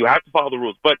 you have to follow the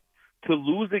rules. But to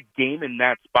lose a game in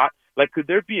that spot, like, could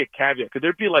there be a caveat? Could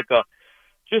there be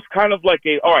just kind of like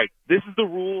all right, this is the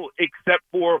rule, except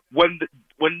for when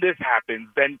this happens,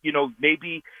 then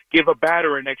maybe give a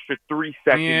batter an extra 3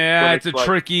 seconds. Yeah, it's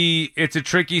a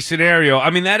tricky scenario. I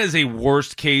mean, that is a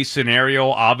worst case scenario.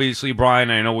 Obviously, Brian,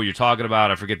 I know what you're talking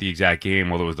about. I forget the exact game,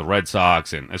 whether it was the Red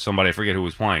Sox and somebody, I forget who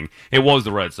was playing. It was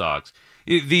the Red Sox.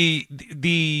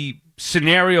 The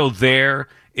scenario there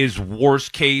is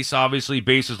worst case. Obviously,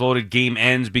 bases loaded, game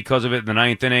ends because of it in the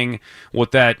ninth inning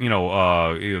with that,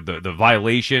 the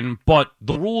violation. But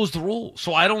the rule is the rule.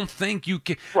 So I don't think you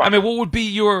can. Right. I mean, what would be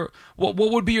your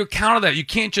counter to that? You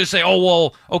can't just say, "Oh,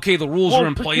 well, okay, the rules are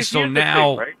in place, so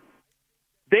now." Thing,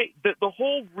 right? The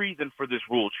whole reason for this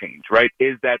rule change, right,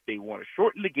 is that they want to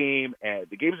shorten the game, and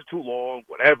the games are too long.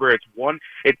 Whatever,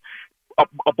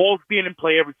 a ball's being in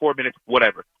play every 4 minutes,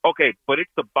 whatever. Okay, but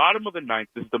it's the bottom of the ninth.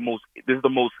 This is the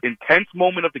most intense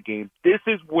moment of the game. This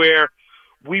is where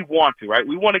we want to, right?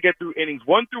 We want to get through innings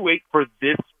 1 through 8 for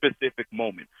this specific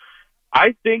moment.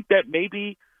 I think that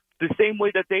maybe the same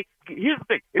way that here's the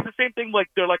thing. It's the same thing like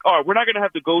they're like, all right, we're not going to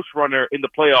have the ghost runner in the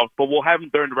playoffs, but we'll have him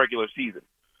during the regular season.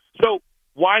 So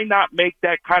why not make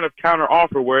that kind of counter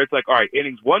offer where it's like, all right,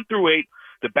 innings 1 through 8,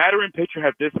 The batter and pitcher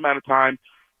have this amount of time,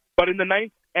 but in the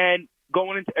ninth and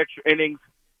going into extra innings,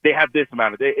 they have this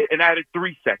amount of and added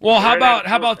 3 seconds. Well, how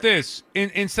about this?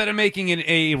 Instead of making it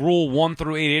a rule 1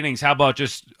 through 8 innings, how about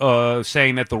just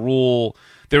saying that the rule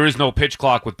there is no pitch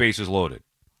clock with bases loaded?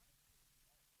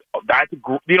 Oh,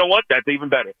 you know what? That's even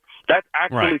better. That's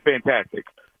actually fantastic.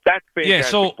 That's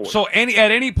fantastic. Yeah. So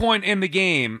at any point in the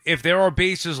game, if there are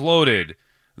bases loaded,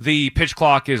 the pitch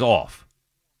clock is off.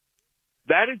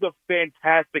 That is a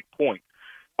fantastic point.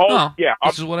 Oh, yeah.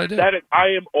 This is what I did. I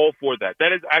am all for that.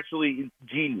 That is actually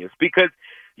genius because,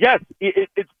 yes,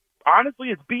 it's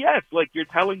honestly, it's BS. Like, you're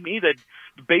telling me that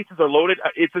bases are loaded.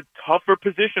 It's a tougher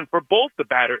position for both the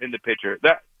batter and the pitcher.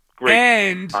 That's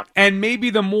great. And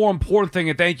maybe the more important thing,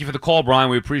 and thank you for the call,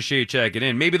 Brian. We appreciate you checking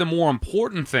in. Maybe the more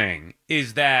important thing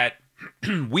is that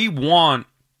we want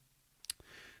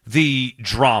the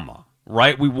drama.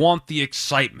 Right? We want the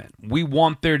excitement. We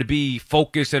want there to be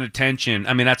focus and attention.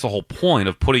 I mean, that's the whole point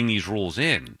of putting these rules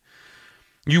in.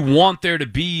 You want there to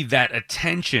be that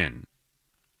attention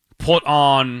put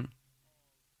on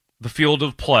the field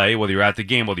of play, whether you're at the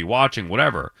game, whether you're watching,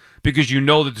 whatever, because you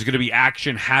know that there's going to be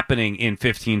action happening in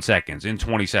 15 seconds, in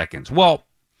 20 seconds. Well,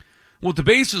 with the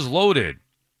bases loaded,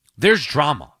 there's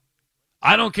drama.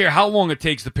 I don't care how long it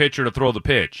takes the pitcher to throw the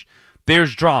pitch.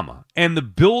 There's drama. And the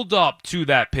build-up to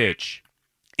that pitch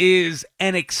is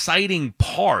an exciting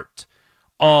part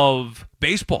of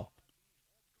baseball.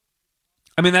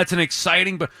 I mean, that's an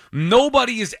exciting... But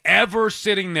nobody is ever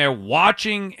sitting there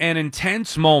watching an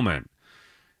intense moment.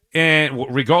 And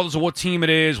regardless of what team it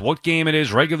is, what game it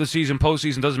is, regular season,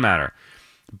 postseason, doesn't matter.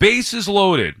 Bases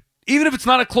loaded. Even if it's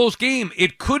not a close game,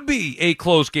 it could be a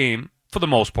close game for the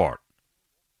most part.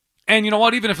 And you know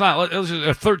what? Even if not, a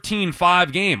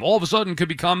 13-5 game, all of a sudden could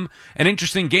become an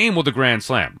interesting game with a grand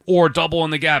slam or a double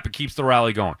in the gap. It keeps the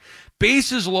rally going.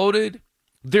 Bases loaded,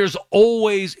 there's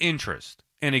always interest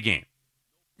in a game.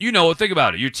 You know, think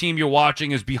about it. Your team you're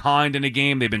watching is behind in a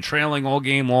game. They've been trailing all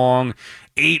game long.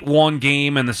 8-1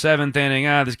 game in the 7th inning.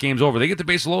 This game's over. They get the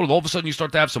bases loaded. All of a sudden you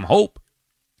start to have some hope.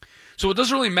 So it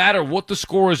doesn't really matter what the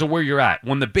score is or where you're at.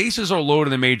 When the bases are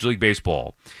loaded in Major League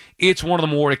Baseball, it's one of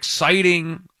the more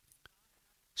exciting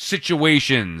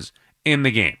situations in the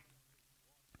game.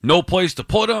 No place to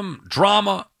put them,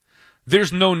 drama.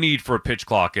 There's no need for a pitch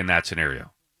clock in that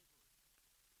scenario.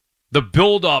 The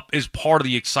build-up is part of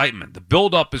the excitement. The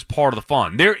build-up is part of the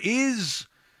fun. There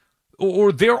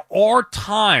are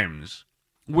times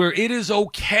where it is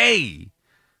okay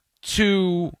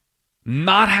to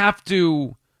not have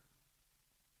to,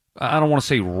 I don't want to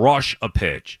say rush a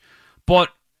pitch, but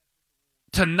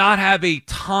to not have a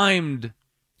timed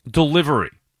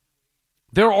delivery.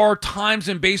 There are times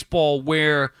in baseball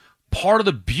where part of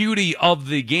the beauty of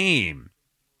the game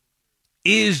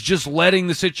is just letting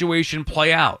the situation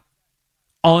play out.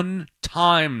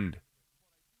 Untimed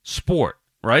sport,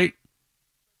 right?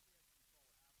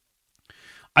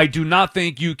 I do not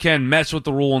think you can mess with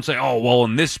the rule and say, oh, well,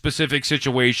 in this specific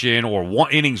situation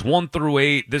or innings 1 through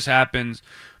 8, this happens.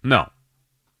 No.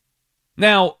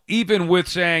 Now, even with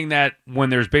saying that when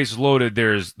there's bases loaded,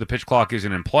 the pitch clock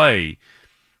isn't in play,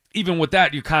 even with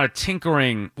that, you're kind of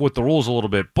tinkering with the rules a little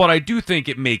bit. But I do think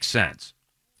it makes sense,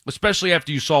 especially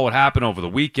after you saw what happened over the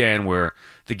weekend where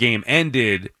the game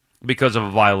ended because of a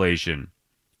violation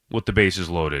with the bases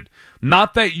loaded.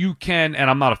 Not that you can, and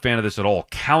I'm not a fan of this at all,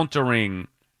 countering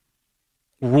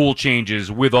rule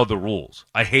changes with other rules.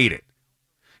 I hate it.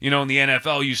 You know, in the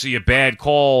NFL, you see a bad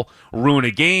call ruin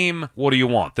a game. What do you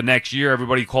want? The next year,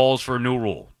 everybody calls for a new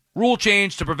rule. Rule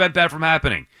change to prevent that from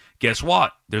happening. Guess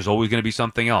what? There's always going to be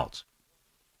something else.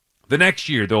 The next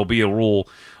year, there'll be a rule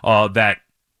that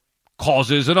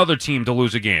causes another team to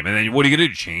lose a game. And then what are you going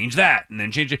to do? Change that and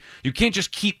then change it. You can't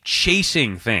just keep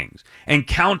chasing things and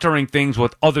countering things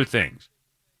with other things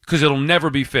because it'll never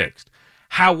be fixed.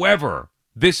 However,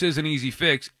 this is an easy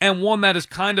fix and one that is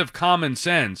kind of common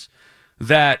sense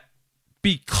that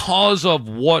because of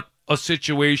what a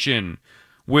situation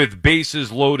with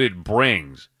bases loaded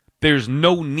brings, there's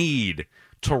no need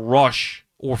to rush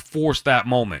or force that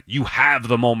moment. You have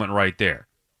the moment right there.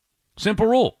 Simple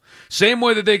rule. Same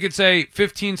way that they could say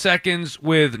 15 seconds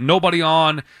with nobody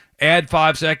on, add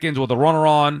 5 seconds with a runner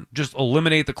on, just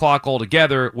eliminate the clock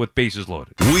altogether with bases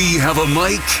loaded. We have a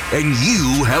mic and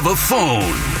you have a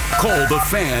phone. Call the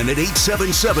Fan at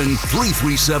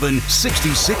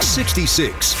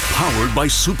 877-337-6666. Powered by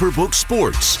Superbook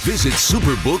Sports. Visit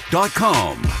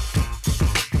superbook.com.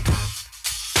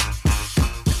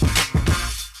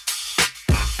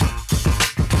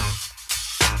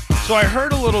 So I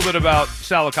heard a little bit about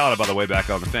Sal Licata, by the way, back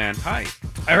on the Fan. Hi.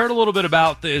 I heard a little bit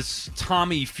about this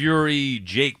Tommy Fury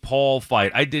Jake Paul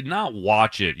fight. I did not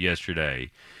watch it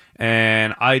yesterday,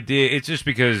 and I did. It's just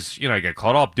because I got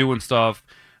caught up doing stuff,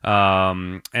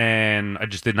 and I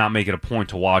just did not make it a point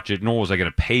to watch it. Nor was I going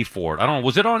to pay for it. I don't know.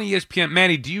 Was it on ESPN?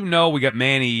 Manny, do you know? We got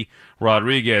Manny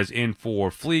Rodriguez in for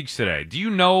Fleegs today. Do you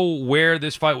know where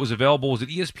this fight was available? Was it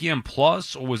ESPN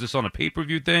Plus, or was this on a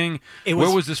pay-per-view thing?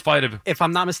 Where was this fight? If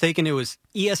I'm not mistaken, it was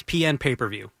ESPN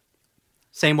pay-per-view.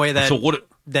 Same way that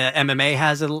the MMA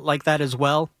has it like that as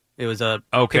well. It was a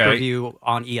pay-per-view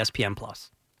on ESPN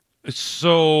Plus.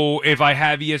 So if I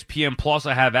have ESPN Plus,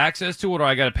 I have access to it, or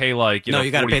I got to pay No,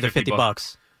 you got to pay the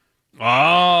 $50. Oh,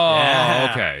 yeah.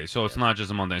 Okay. So it's not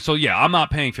just a Monday. So yeah, I'm not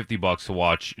paying $50 to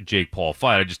watch Jake Paul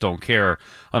fight. I just don't care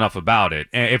enough about it.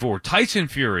 And if it were Tyson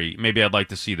Fury, maybe I'd like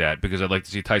to see that, because I'd like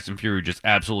to see Tyson Fury just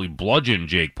absolutely bludgeon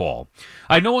Jake Paul.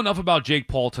 I know enough about Jake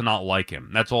Paul to not like him.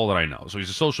 That's all that I know. So he's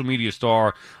a social media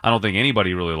star. I don't think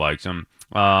anybody really likes him.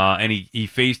 And he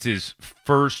faced his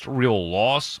first real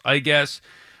loss, I guess,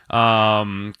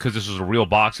 because this was a real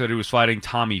boxer that he was fighting,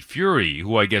 Tommy Fury,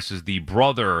 who I guess is the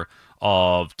brother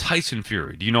of Tyson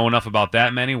Fury. Do you know enough about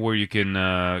that, Manny, where you can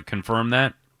confirm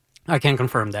that? I can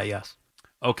confirm that, yes.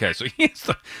 Okay, so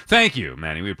thank you,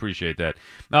 Manny. We appreciate that.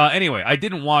 Anyway, I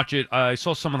didn't watch it. I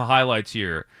saw some of the highlights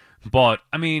here, but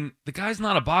I mean, the guy's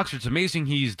not a boxer. It's amazing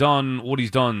he's done what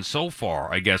he's done so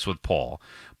far, I guess, with Paul.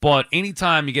 But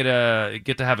anytime you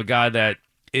get to have a guy that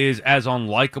is as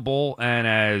unlikable and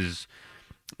as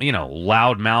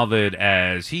loud-mouthed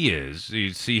as he is,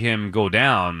 you see him go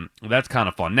down, that's kind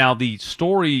of fun. Now, the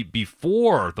story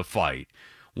before the fight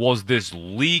was this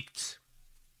leaked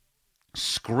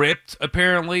script,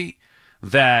 apparently,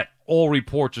 that all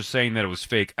reports are saying that it was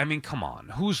fake. I mean, come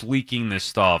on. Who's leaking this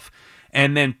stuff?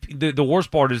 And then the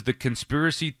worst part is the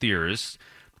conspiracy theorists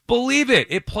believe it.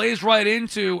 It plays right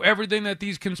into everything that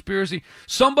these conspiracy...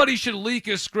 Somebody should leak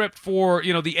a script for,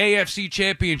 the AFC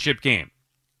Championship game.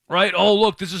 Right? Oh,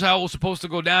 look, this is how it was supposed to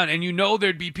go down. And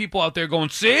there'd be people out there going,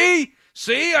 see,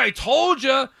 I told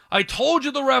you. I told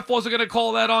you the ref wasn't going to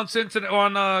call that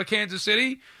on Kansas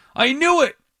City. I knew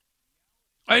it.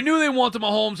 I knew they wanted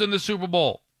Mahomes in the Super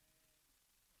Bowl.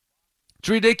 It's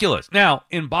ridiculous. Now,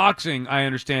 in boxing, I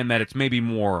understand that it's maybe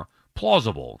more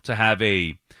plausible to have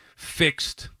a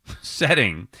fixed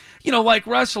setting, like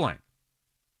wrestling.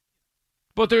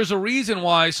 But there's a reason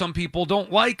why some people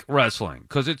don't like wrestling,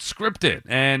 because it's scripted,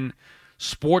 and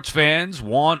sports fans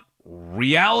want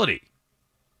reality.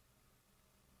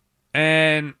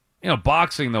 And,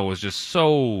 boxing, though, is just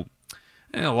so...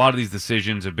 a lot of these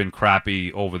decisions have been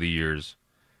crappy over the years.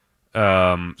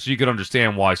 So you could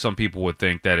understand why some people would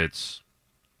think that it's,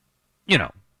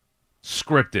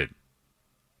 scripted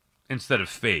instead of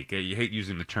fake. You hate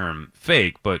using the term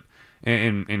fake, but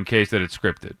in case that it's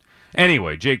scripted.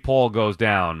 Anyway, Jake Paul goes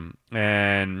down,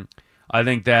 and I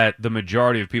think that the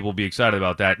majority of people will be excited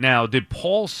about that. Now, did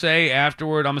Paul say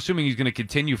afterward, I'm assuming he's going to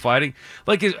continue fighting?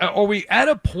 Are we at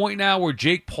a point now where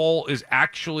Jake Paul is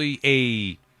actually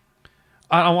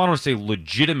I don't want to say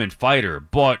legitimate fighter,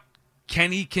 but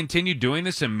can he continue doing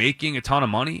this and making a ton of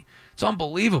money? It's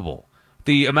unbelievable,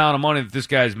 the amount of money that this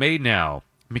guy's made now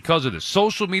because of this.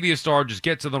 Social media star just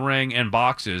gets in the ring and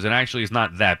boxes, and actually is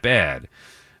not that bad.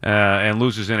 And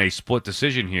loses in a split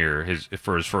decision here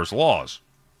for his first loss.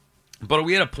 But are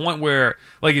we at a point where,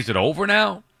 is it over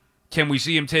now? Can we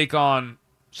see him take on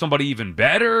somebody even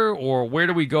better? Or where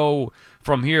do we go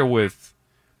from here with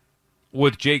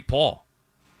Jake Paul?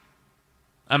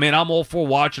 I mean, I'm all for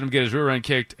watching him get his rear end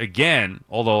kicked again,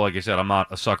 although, like I said, I'm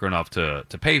not a sucker enough to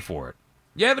pay for it.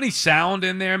 You have any sound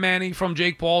in there, Manny, from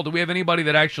Jake Paul? Do we have anybody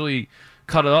that actually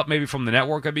cut it up, maybe from the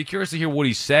network? I'd be curious to hear what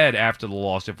he said after the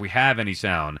loss, if we have any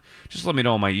sound. Just let me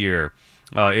know in my ear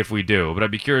if we do. But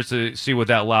I'd be curious to see what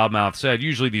that loudmouth said.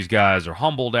 Usually these guys are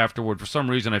humbled afterward. For some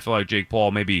reason, I feel like Jake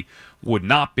Paul maybe would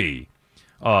not be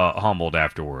humbled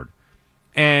afterward.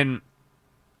 And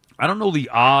I don't know the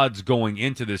odds going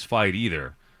into this fight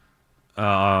either.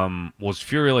 Was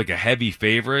Fury like a heavy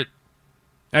favorite?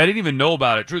 I didn't even know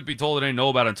about it. Truth be told, I didn't know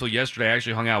about it until yesterday. I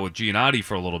actually hung out with Giannotti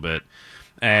for a little bit.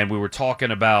 And we were talking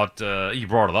about, he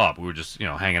brought it up. We were just,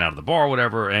 hanging out at the bar or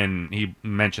whatever, and he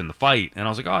mentioned the fight. And I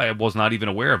was like, I was not even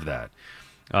aware of that.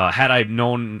 Had I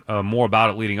known more about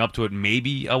it leading up to it,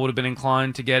 maybe I would have been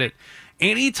inclined to get it.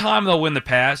 Anytime, though, in the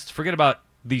past, forget about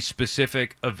the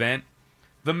specific event,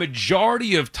 the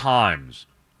majority of times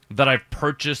that I've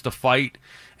purchased a fight,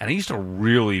 and I used to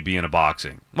really be into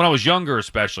boxing. When I was younger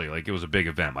especially, it was a big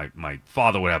event. My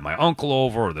father would have my uncle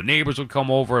over, or the neighbors would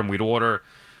come over, and we'd order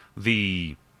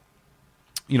the,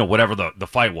 whatever the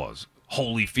fight was,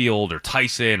 Holyfield or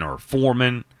Tyson or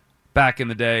Foreman back in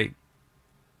the day.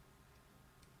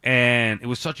 And it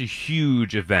was such a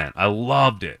huge event. I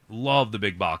loved it. Loved the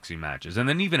big boxing matches. And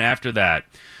then even after that,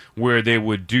 where they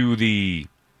would do the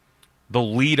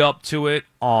lead up to it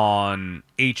on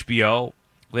HBO,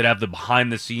 they'd have the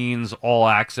behind the scenes, all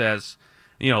access,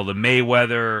 the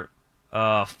Mayweather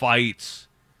fights,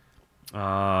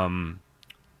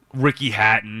 Ricky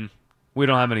Hatton. We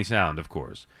don't have any sound, of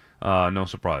course. No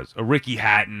surprise. A Ricky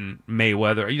Hatton,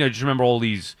 Mayweather. Just remember all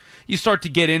these. You start to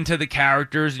get into the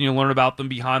characters and you learn about them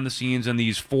behind the scenes in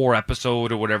these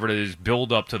 4-episode or whatever it is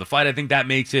build up to the fight. I think that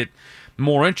makes it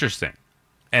more interesting.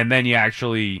 And then you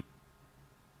actually,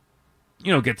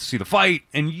 get to see the fight.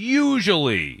 And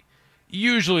usually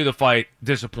the fight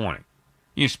disappointing.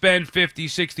 You spend $50,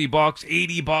 $60,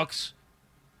 $80,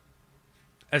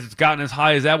 as it's gotten as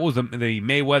high as that was the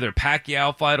Mayweather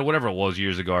Pacquiao fight or whatever it was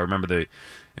years ago. I remember it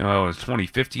was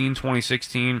 2015,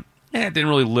 2016. It didn't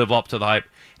really live up to the hype.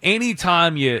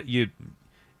 Anytime you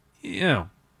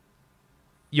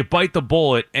bite the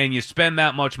bullet and you spend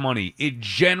that much money, it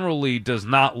generally does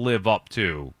not live up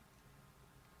to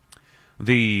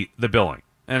the billing.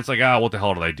 And it's like, what the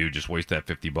hell did I do? Just waste that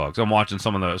 $50. I'm watching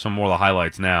some more of the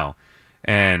highlights now,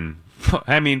 and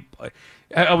I mean,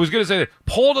 I was going to say that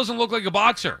Paul doesn't look like a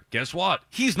boxer. Guess what?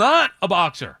 He's not a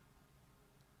boxer.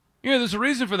 There's a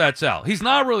reason for that, Sal. He's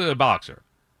not really a boxer.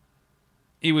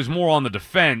 He was more on the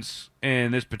defense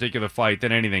in this particular fight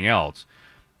than anything else,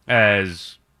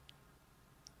 as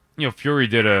Fury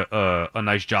did a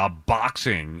nice job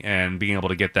boxing and being able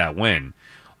to get that win.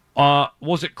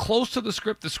 Was it close to the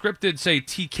script? The script did say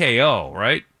TKO,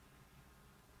 right?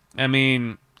 I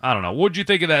mean, I don't know. What'd you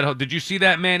think of that? Did you see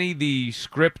that, Manny? The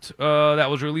script that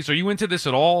was released. Are you into this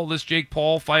at all? This Jake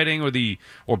Paul fighting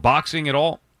or boxing at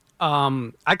all?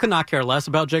 I could not care less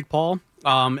about Jake Paul.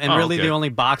 The only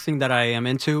boxing that I am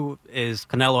into is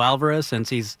Canelo Alvarez, since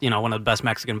he's one of the best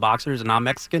Mexican boxers, and I'm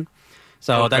Mexican.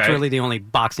 So that's really the only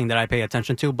boxing that I pay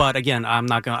attention to. But again,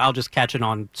 I'll just catch it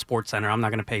on SportsCenter. I'm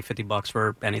not gonna pay $50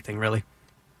 for anything really.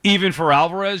 Even for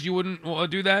Alvarez, you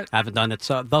wouldn't do that? I haven't done it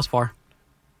thus far.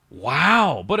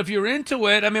 Wow. But if you're into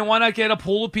it, I mean, why not get a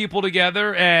pool of people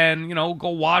together and, go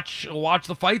watch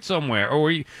the fight somewhere?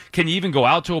 Or can you even go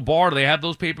out to a bar? Do they have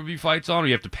those pay-per-view fights on, or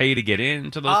you have to pay to get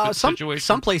into those situations?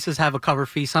 Some places have a cover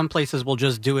fee. Some places will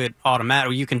just do it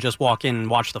automatic. You can just walk in and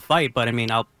watch the fight. But, I mean,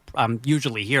 I'm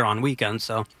usually here on weekends,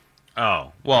 so.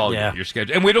 Oh, well, yeah. You're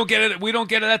scheduled. And we don't get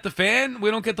it at the Fan? We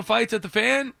don't get the fights at the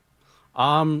Fan?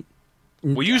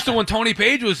 We used to when Tony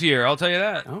Page was here, I'll tell you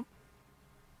that. Oh.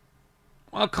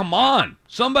 Well, come on.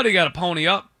 Somebody got to pony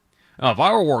up. If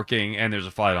I were working and there's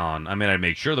a fight on, I mean, I'd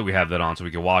make sure that we have that on so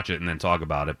we can watch it and then talk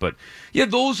about it. But, yeah,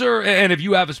 those are – and if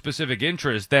you have a specific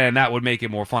interest, then that would make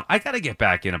it more fun. I got to get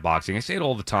back into boxing. I say it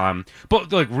all the time.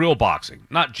 But, like, real boxing,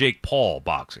 not Jake Paul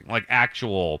boxing, like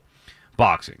actual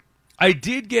boxing. I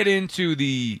did get into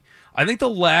I think the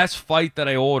last fight that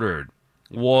I ordered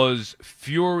was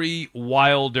Fury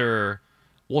Wilder.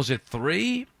 Was it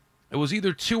 3? It was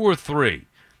either 2 or 3.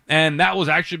 And that was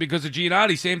actually because of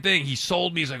Giannotti. Same thing. He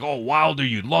sold me. He's like, Wilder,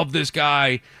 you'd love this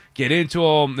guy. Get into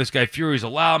him. This guy Fury's a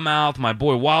loudmouth. My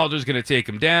boy Wilder's going to take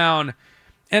him down.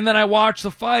 And then I watched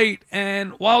the fight,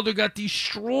 and Wilder got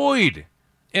destroyed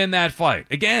in that fight.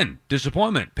 Again,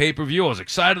 disappointment. Pay-per-view. I was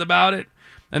excited about it.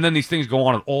 And then these things go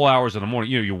on at all hours of the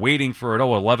morning. You're waiting for it.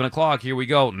 11 o'clock. Here we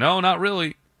go. No, not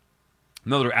really.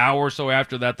 Another hour or so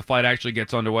after that, the fight actually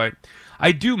gets underway.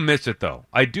 I do miss it, though.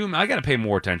 I got to pay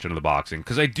more attention to the boxing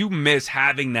because I do miss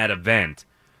having that event.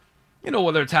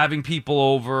 Whether it's having people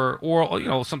over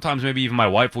or, sometimes maybe even my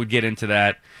wife would get into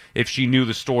that if she knew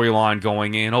the storyline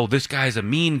going in. Oh, this guy's a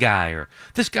mean guy, or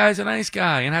this guy's a nice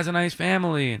guy and has a nice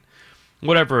family, and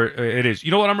whatever it is. You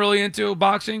know what I'm really into,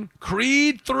 boxing?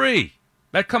 Creed 3.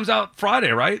 That comes out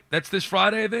Friday, right? That's this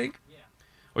Friday, I think? Yeah.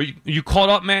 Are you caught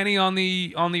up, Manny, on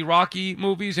the Rocky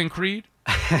movies and Creed?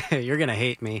 You're gonna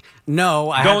hate me.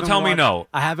 No, don't tell me no.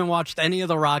 I haven't watched any of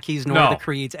the Rockies nor the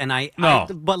Creeds, and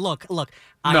but look,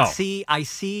 I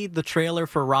see the trailer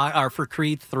for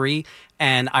Creed 3,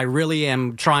 and I really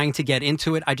am trying to get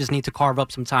into it. I just need to carve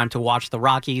up some time to watch the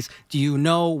Rockies. Do you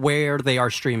know where they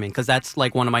are streaming? Because that's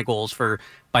like one of my goals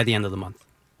by the end of the month.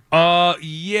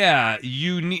 Yeah,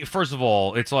 you need, first of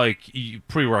all, it's like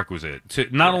prerequisite to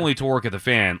not only to work at the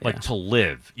Fan, like to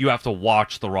live. You have to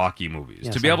watch the Rocky movies.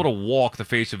 Yes, to be able to walk the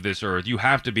face of this earth, you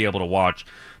have to be able to watch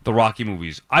the Rocky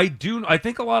movies. I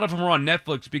think a lot of them are on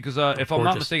Netflix because if I'm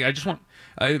not mistaken, I just want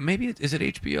is it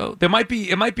HBO?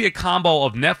 It might be a combo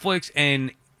of Netflix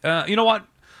and you know what?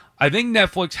 I think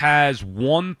Netflix has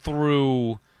 1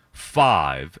 through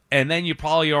 5, and then you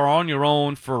probably are on your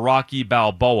own for Rocky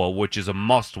Balboa, which is a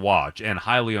must-watch and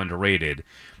highly underrated.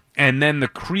 And then the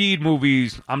Creed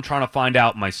movies, I'm trying to find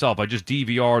out myself. I just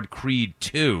DVR'd Creed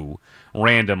 2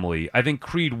 randomly. I think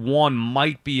Creed 1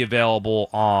 might be available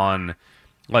on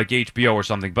like HBO or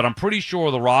something, but I'm pretty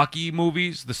sure the Rocky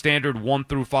movies, the standard 1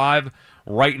 through 5,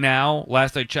 right now,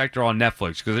 last I checked, are on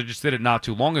Netflix, because I just did it not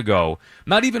too long ago.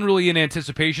 Not even really in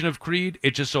anticipation of Creed.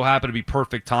 It just so happened to be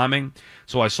perfect timing.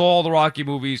 So I saw all the Rocky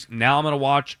movies. Now I'm going to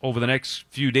watch, over the next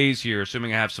few days here,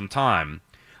 assuming I have some time,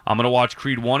 I'm going to watch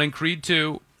Creed 1 and Creed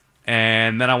 2.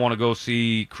 And then I want to go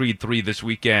see Creed 3 this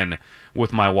weekend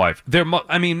with my wife.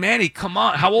 I mean, Manny, come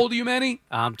on. How old are you, Manny?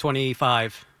 I'm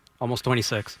 25, almost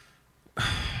 26.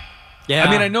 Yeah, I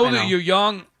mean, I know that you're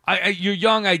young. You're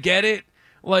young. I get it.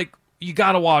 Like, you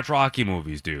got to watch Rocky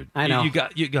movies, dude. I know. You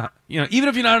got. You know, even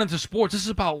if you're not into sports, this is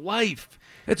about life.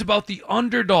 It's about the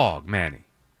underdog, Manny.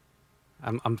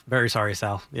 I'm very sorry,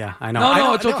 Sal. Yeah, I know.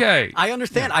 No, it's okay. I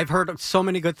understand. Yeah. I've heard so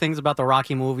many good things about the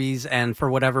Rocky movies, and for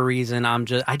whatever reason,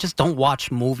 I just don't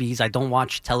watch movies. I don't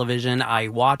watch television. I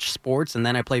watch sports, and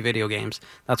then I play video games.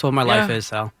 That's what my life is,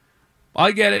 Sal.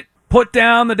 I get it. Put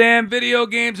down the damn video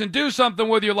games and do something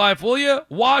with your life, will you?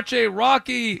 Watch a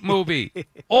Rocky movie.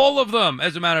 All of them,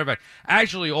 as a matter of fact.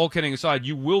 Actually, all kidding aside,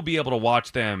 you will be able to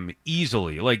watch them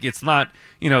easily. Like, it's not,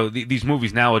 these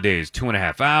movies nowadays,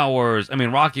 2.5 hours. I mean,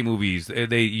 Rocky movies,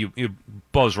 you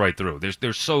buzz right through.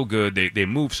 They're so good. They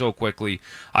move so quickly.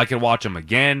 I can watch them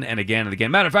again and again and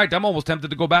again. Matter of fact, I'm almost tempted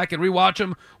to go back and rewatch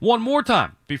them one more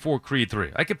time before Creed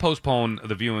 3. I could postpone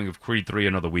the viewing of Creed 3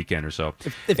 another weekend or so.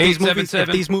 If these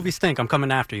movies stink, I'm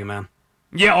coming after you, man.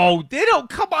 Yeah, they don't.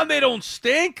 Come on, they don't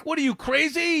stink. What are you,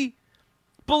 crazy?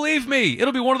 Believe me,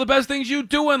 it'll be one of the best things you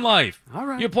do in life. All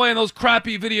right. You're playing those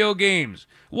crappy video games.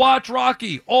 Watch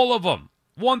Rocky, all of them.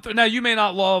 Now, you may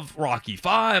not love Rocky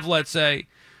 5, let's say,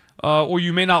 or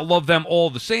you may not love them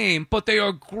all the same, but they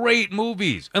are great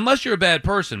movies. Unless you're a bad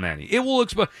person, Manny.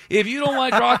 If you don't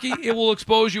like Rocky, it will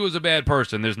expose you as a bad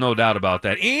person. There's no doubt about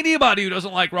that. Anybody who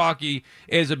doesn't like Rocky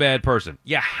is a bad person.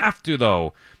 You have to,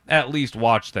 though, at least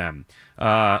watch them.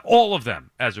 All of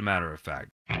them, as a matter of fact.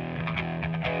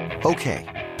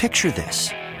 Okay, picture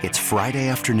this. It's Friday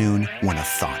afternoon when a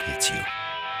thought hits you.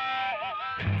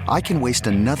 I can waste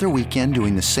another weekend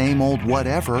doing the same old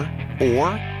whatever, or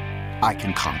I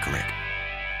can conquer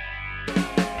it.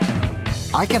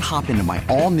 I can hop into my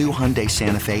all-new Hyundai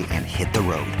Santa Fe and hit the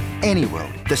road. Any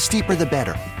road. The steeper, the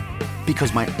better.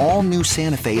 Because my all-new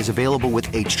Santa Fe is available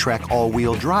with H-Track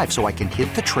all-wheel drive, so I can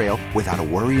hit the trail without a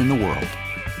worry in the world.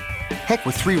 Heck,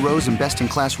 with 3 rows and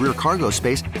best-in-class rear cargo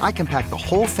space, I can pack the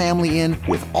whole family in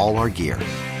with all our gear.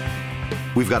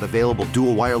 We've got available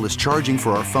dual wireless charging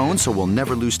for our phones, so we'll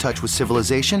never lose touch with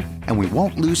civilization, and we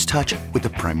won't lose touch with the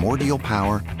primordial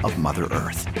power of Mother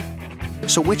Earth.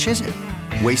 So which is it?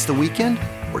 Waste the weekend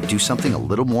or do something a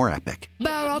little more epic?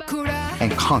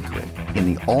 And conquer it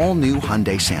in the all-new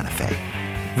Hyundai Santa Fe.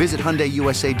 Visit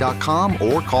HyundaiUSA.com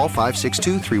or call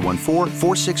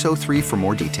 562-314-4603 for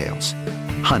more details.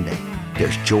 Hyundai,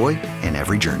 there's joy in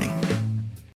every journey.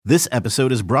 This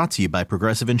episode is brought to you by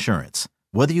Progressive Insurance.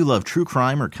 Whether you love true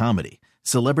crime or comedy,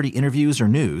 celebrity interviews or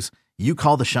news, you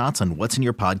call the shots on what's in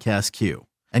your podcast queue.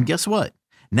 And guess what?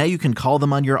 Now you can call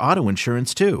them on your auto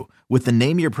insurance too with the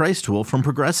Name Your Price tool from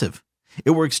Progressive.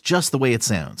 It works just the way it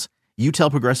sounds. You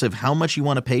tell Progressive how much you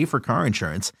want to pay for car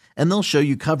insurance, and they'll show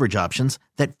you coverage options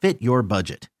that fit your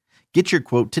budget. Get your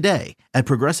quote today at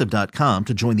Progressive.com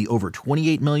to join the over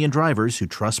 28 million drivers who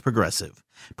trust Progressive.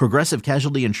 Progressive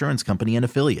Casualty Insurance Company and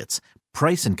Affiliates.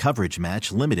 Price and coverage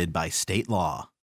match limited by state law.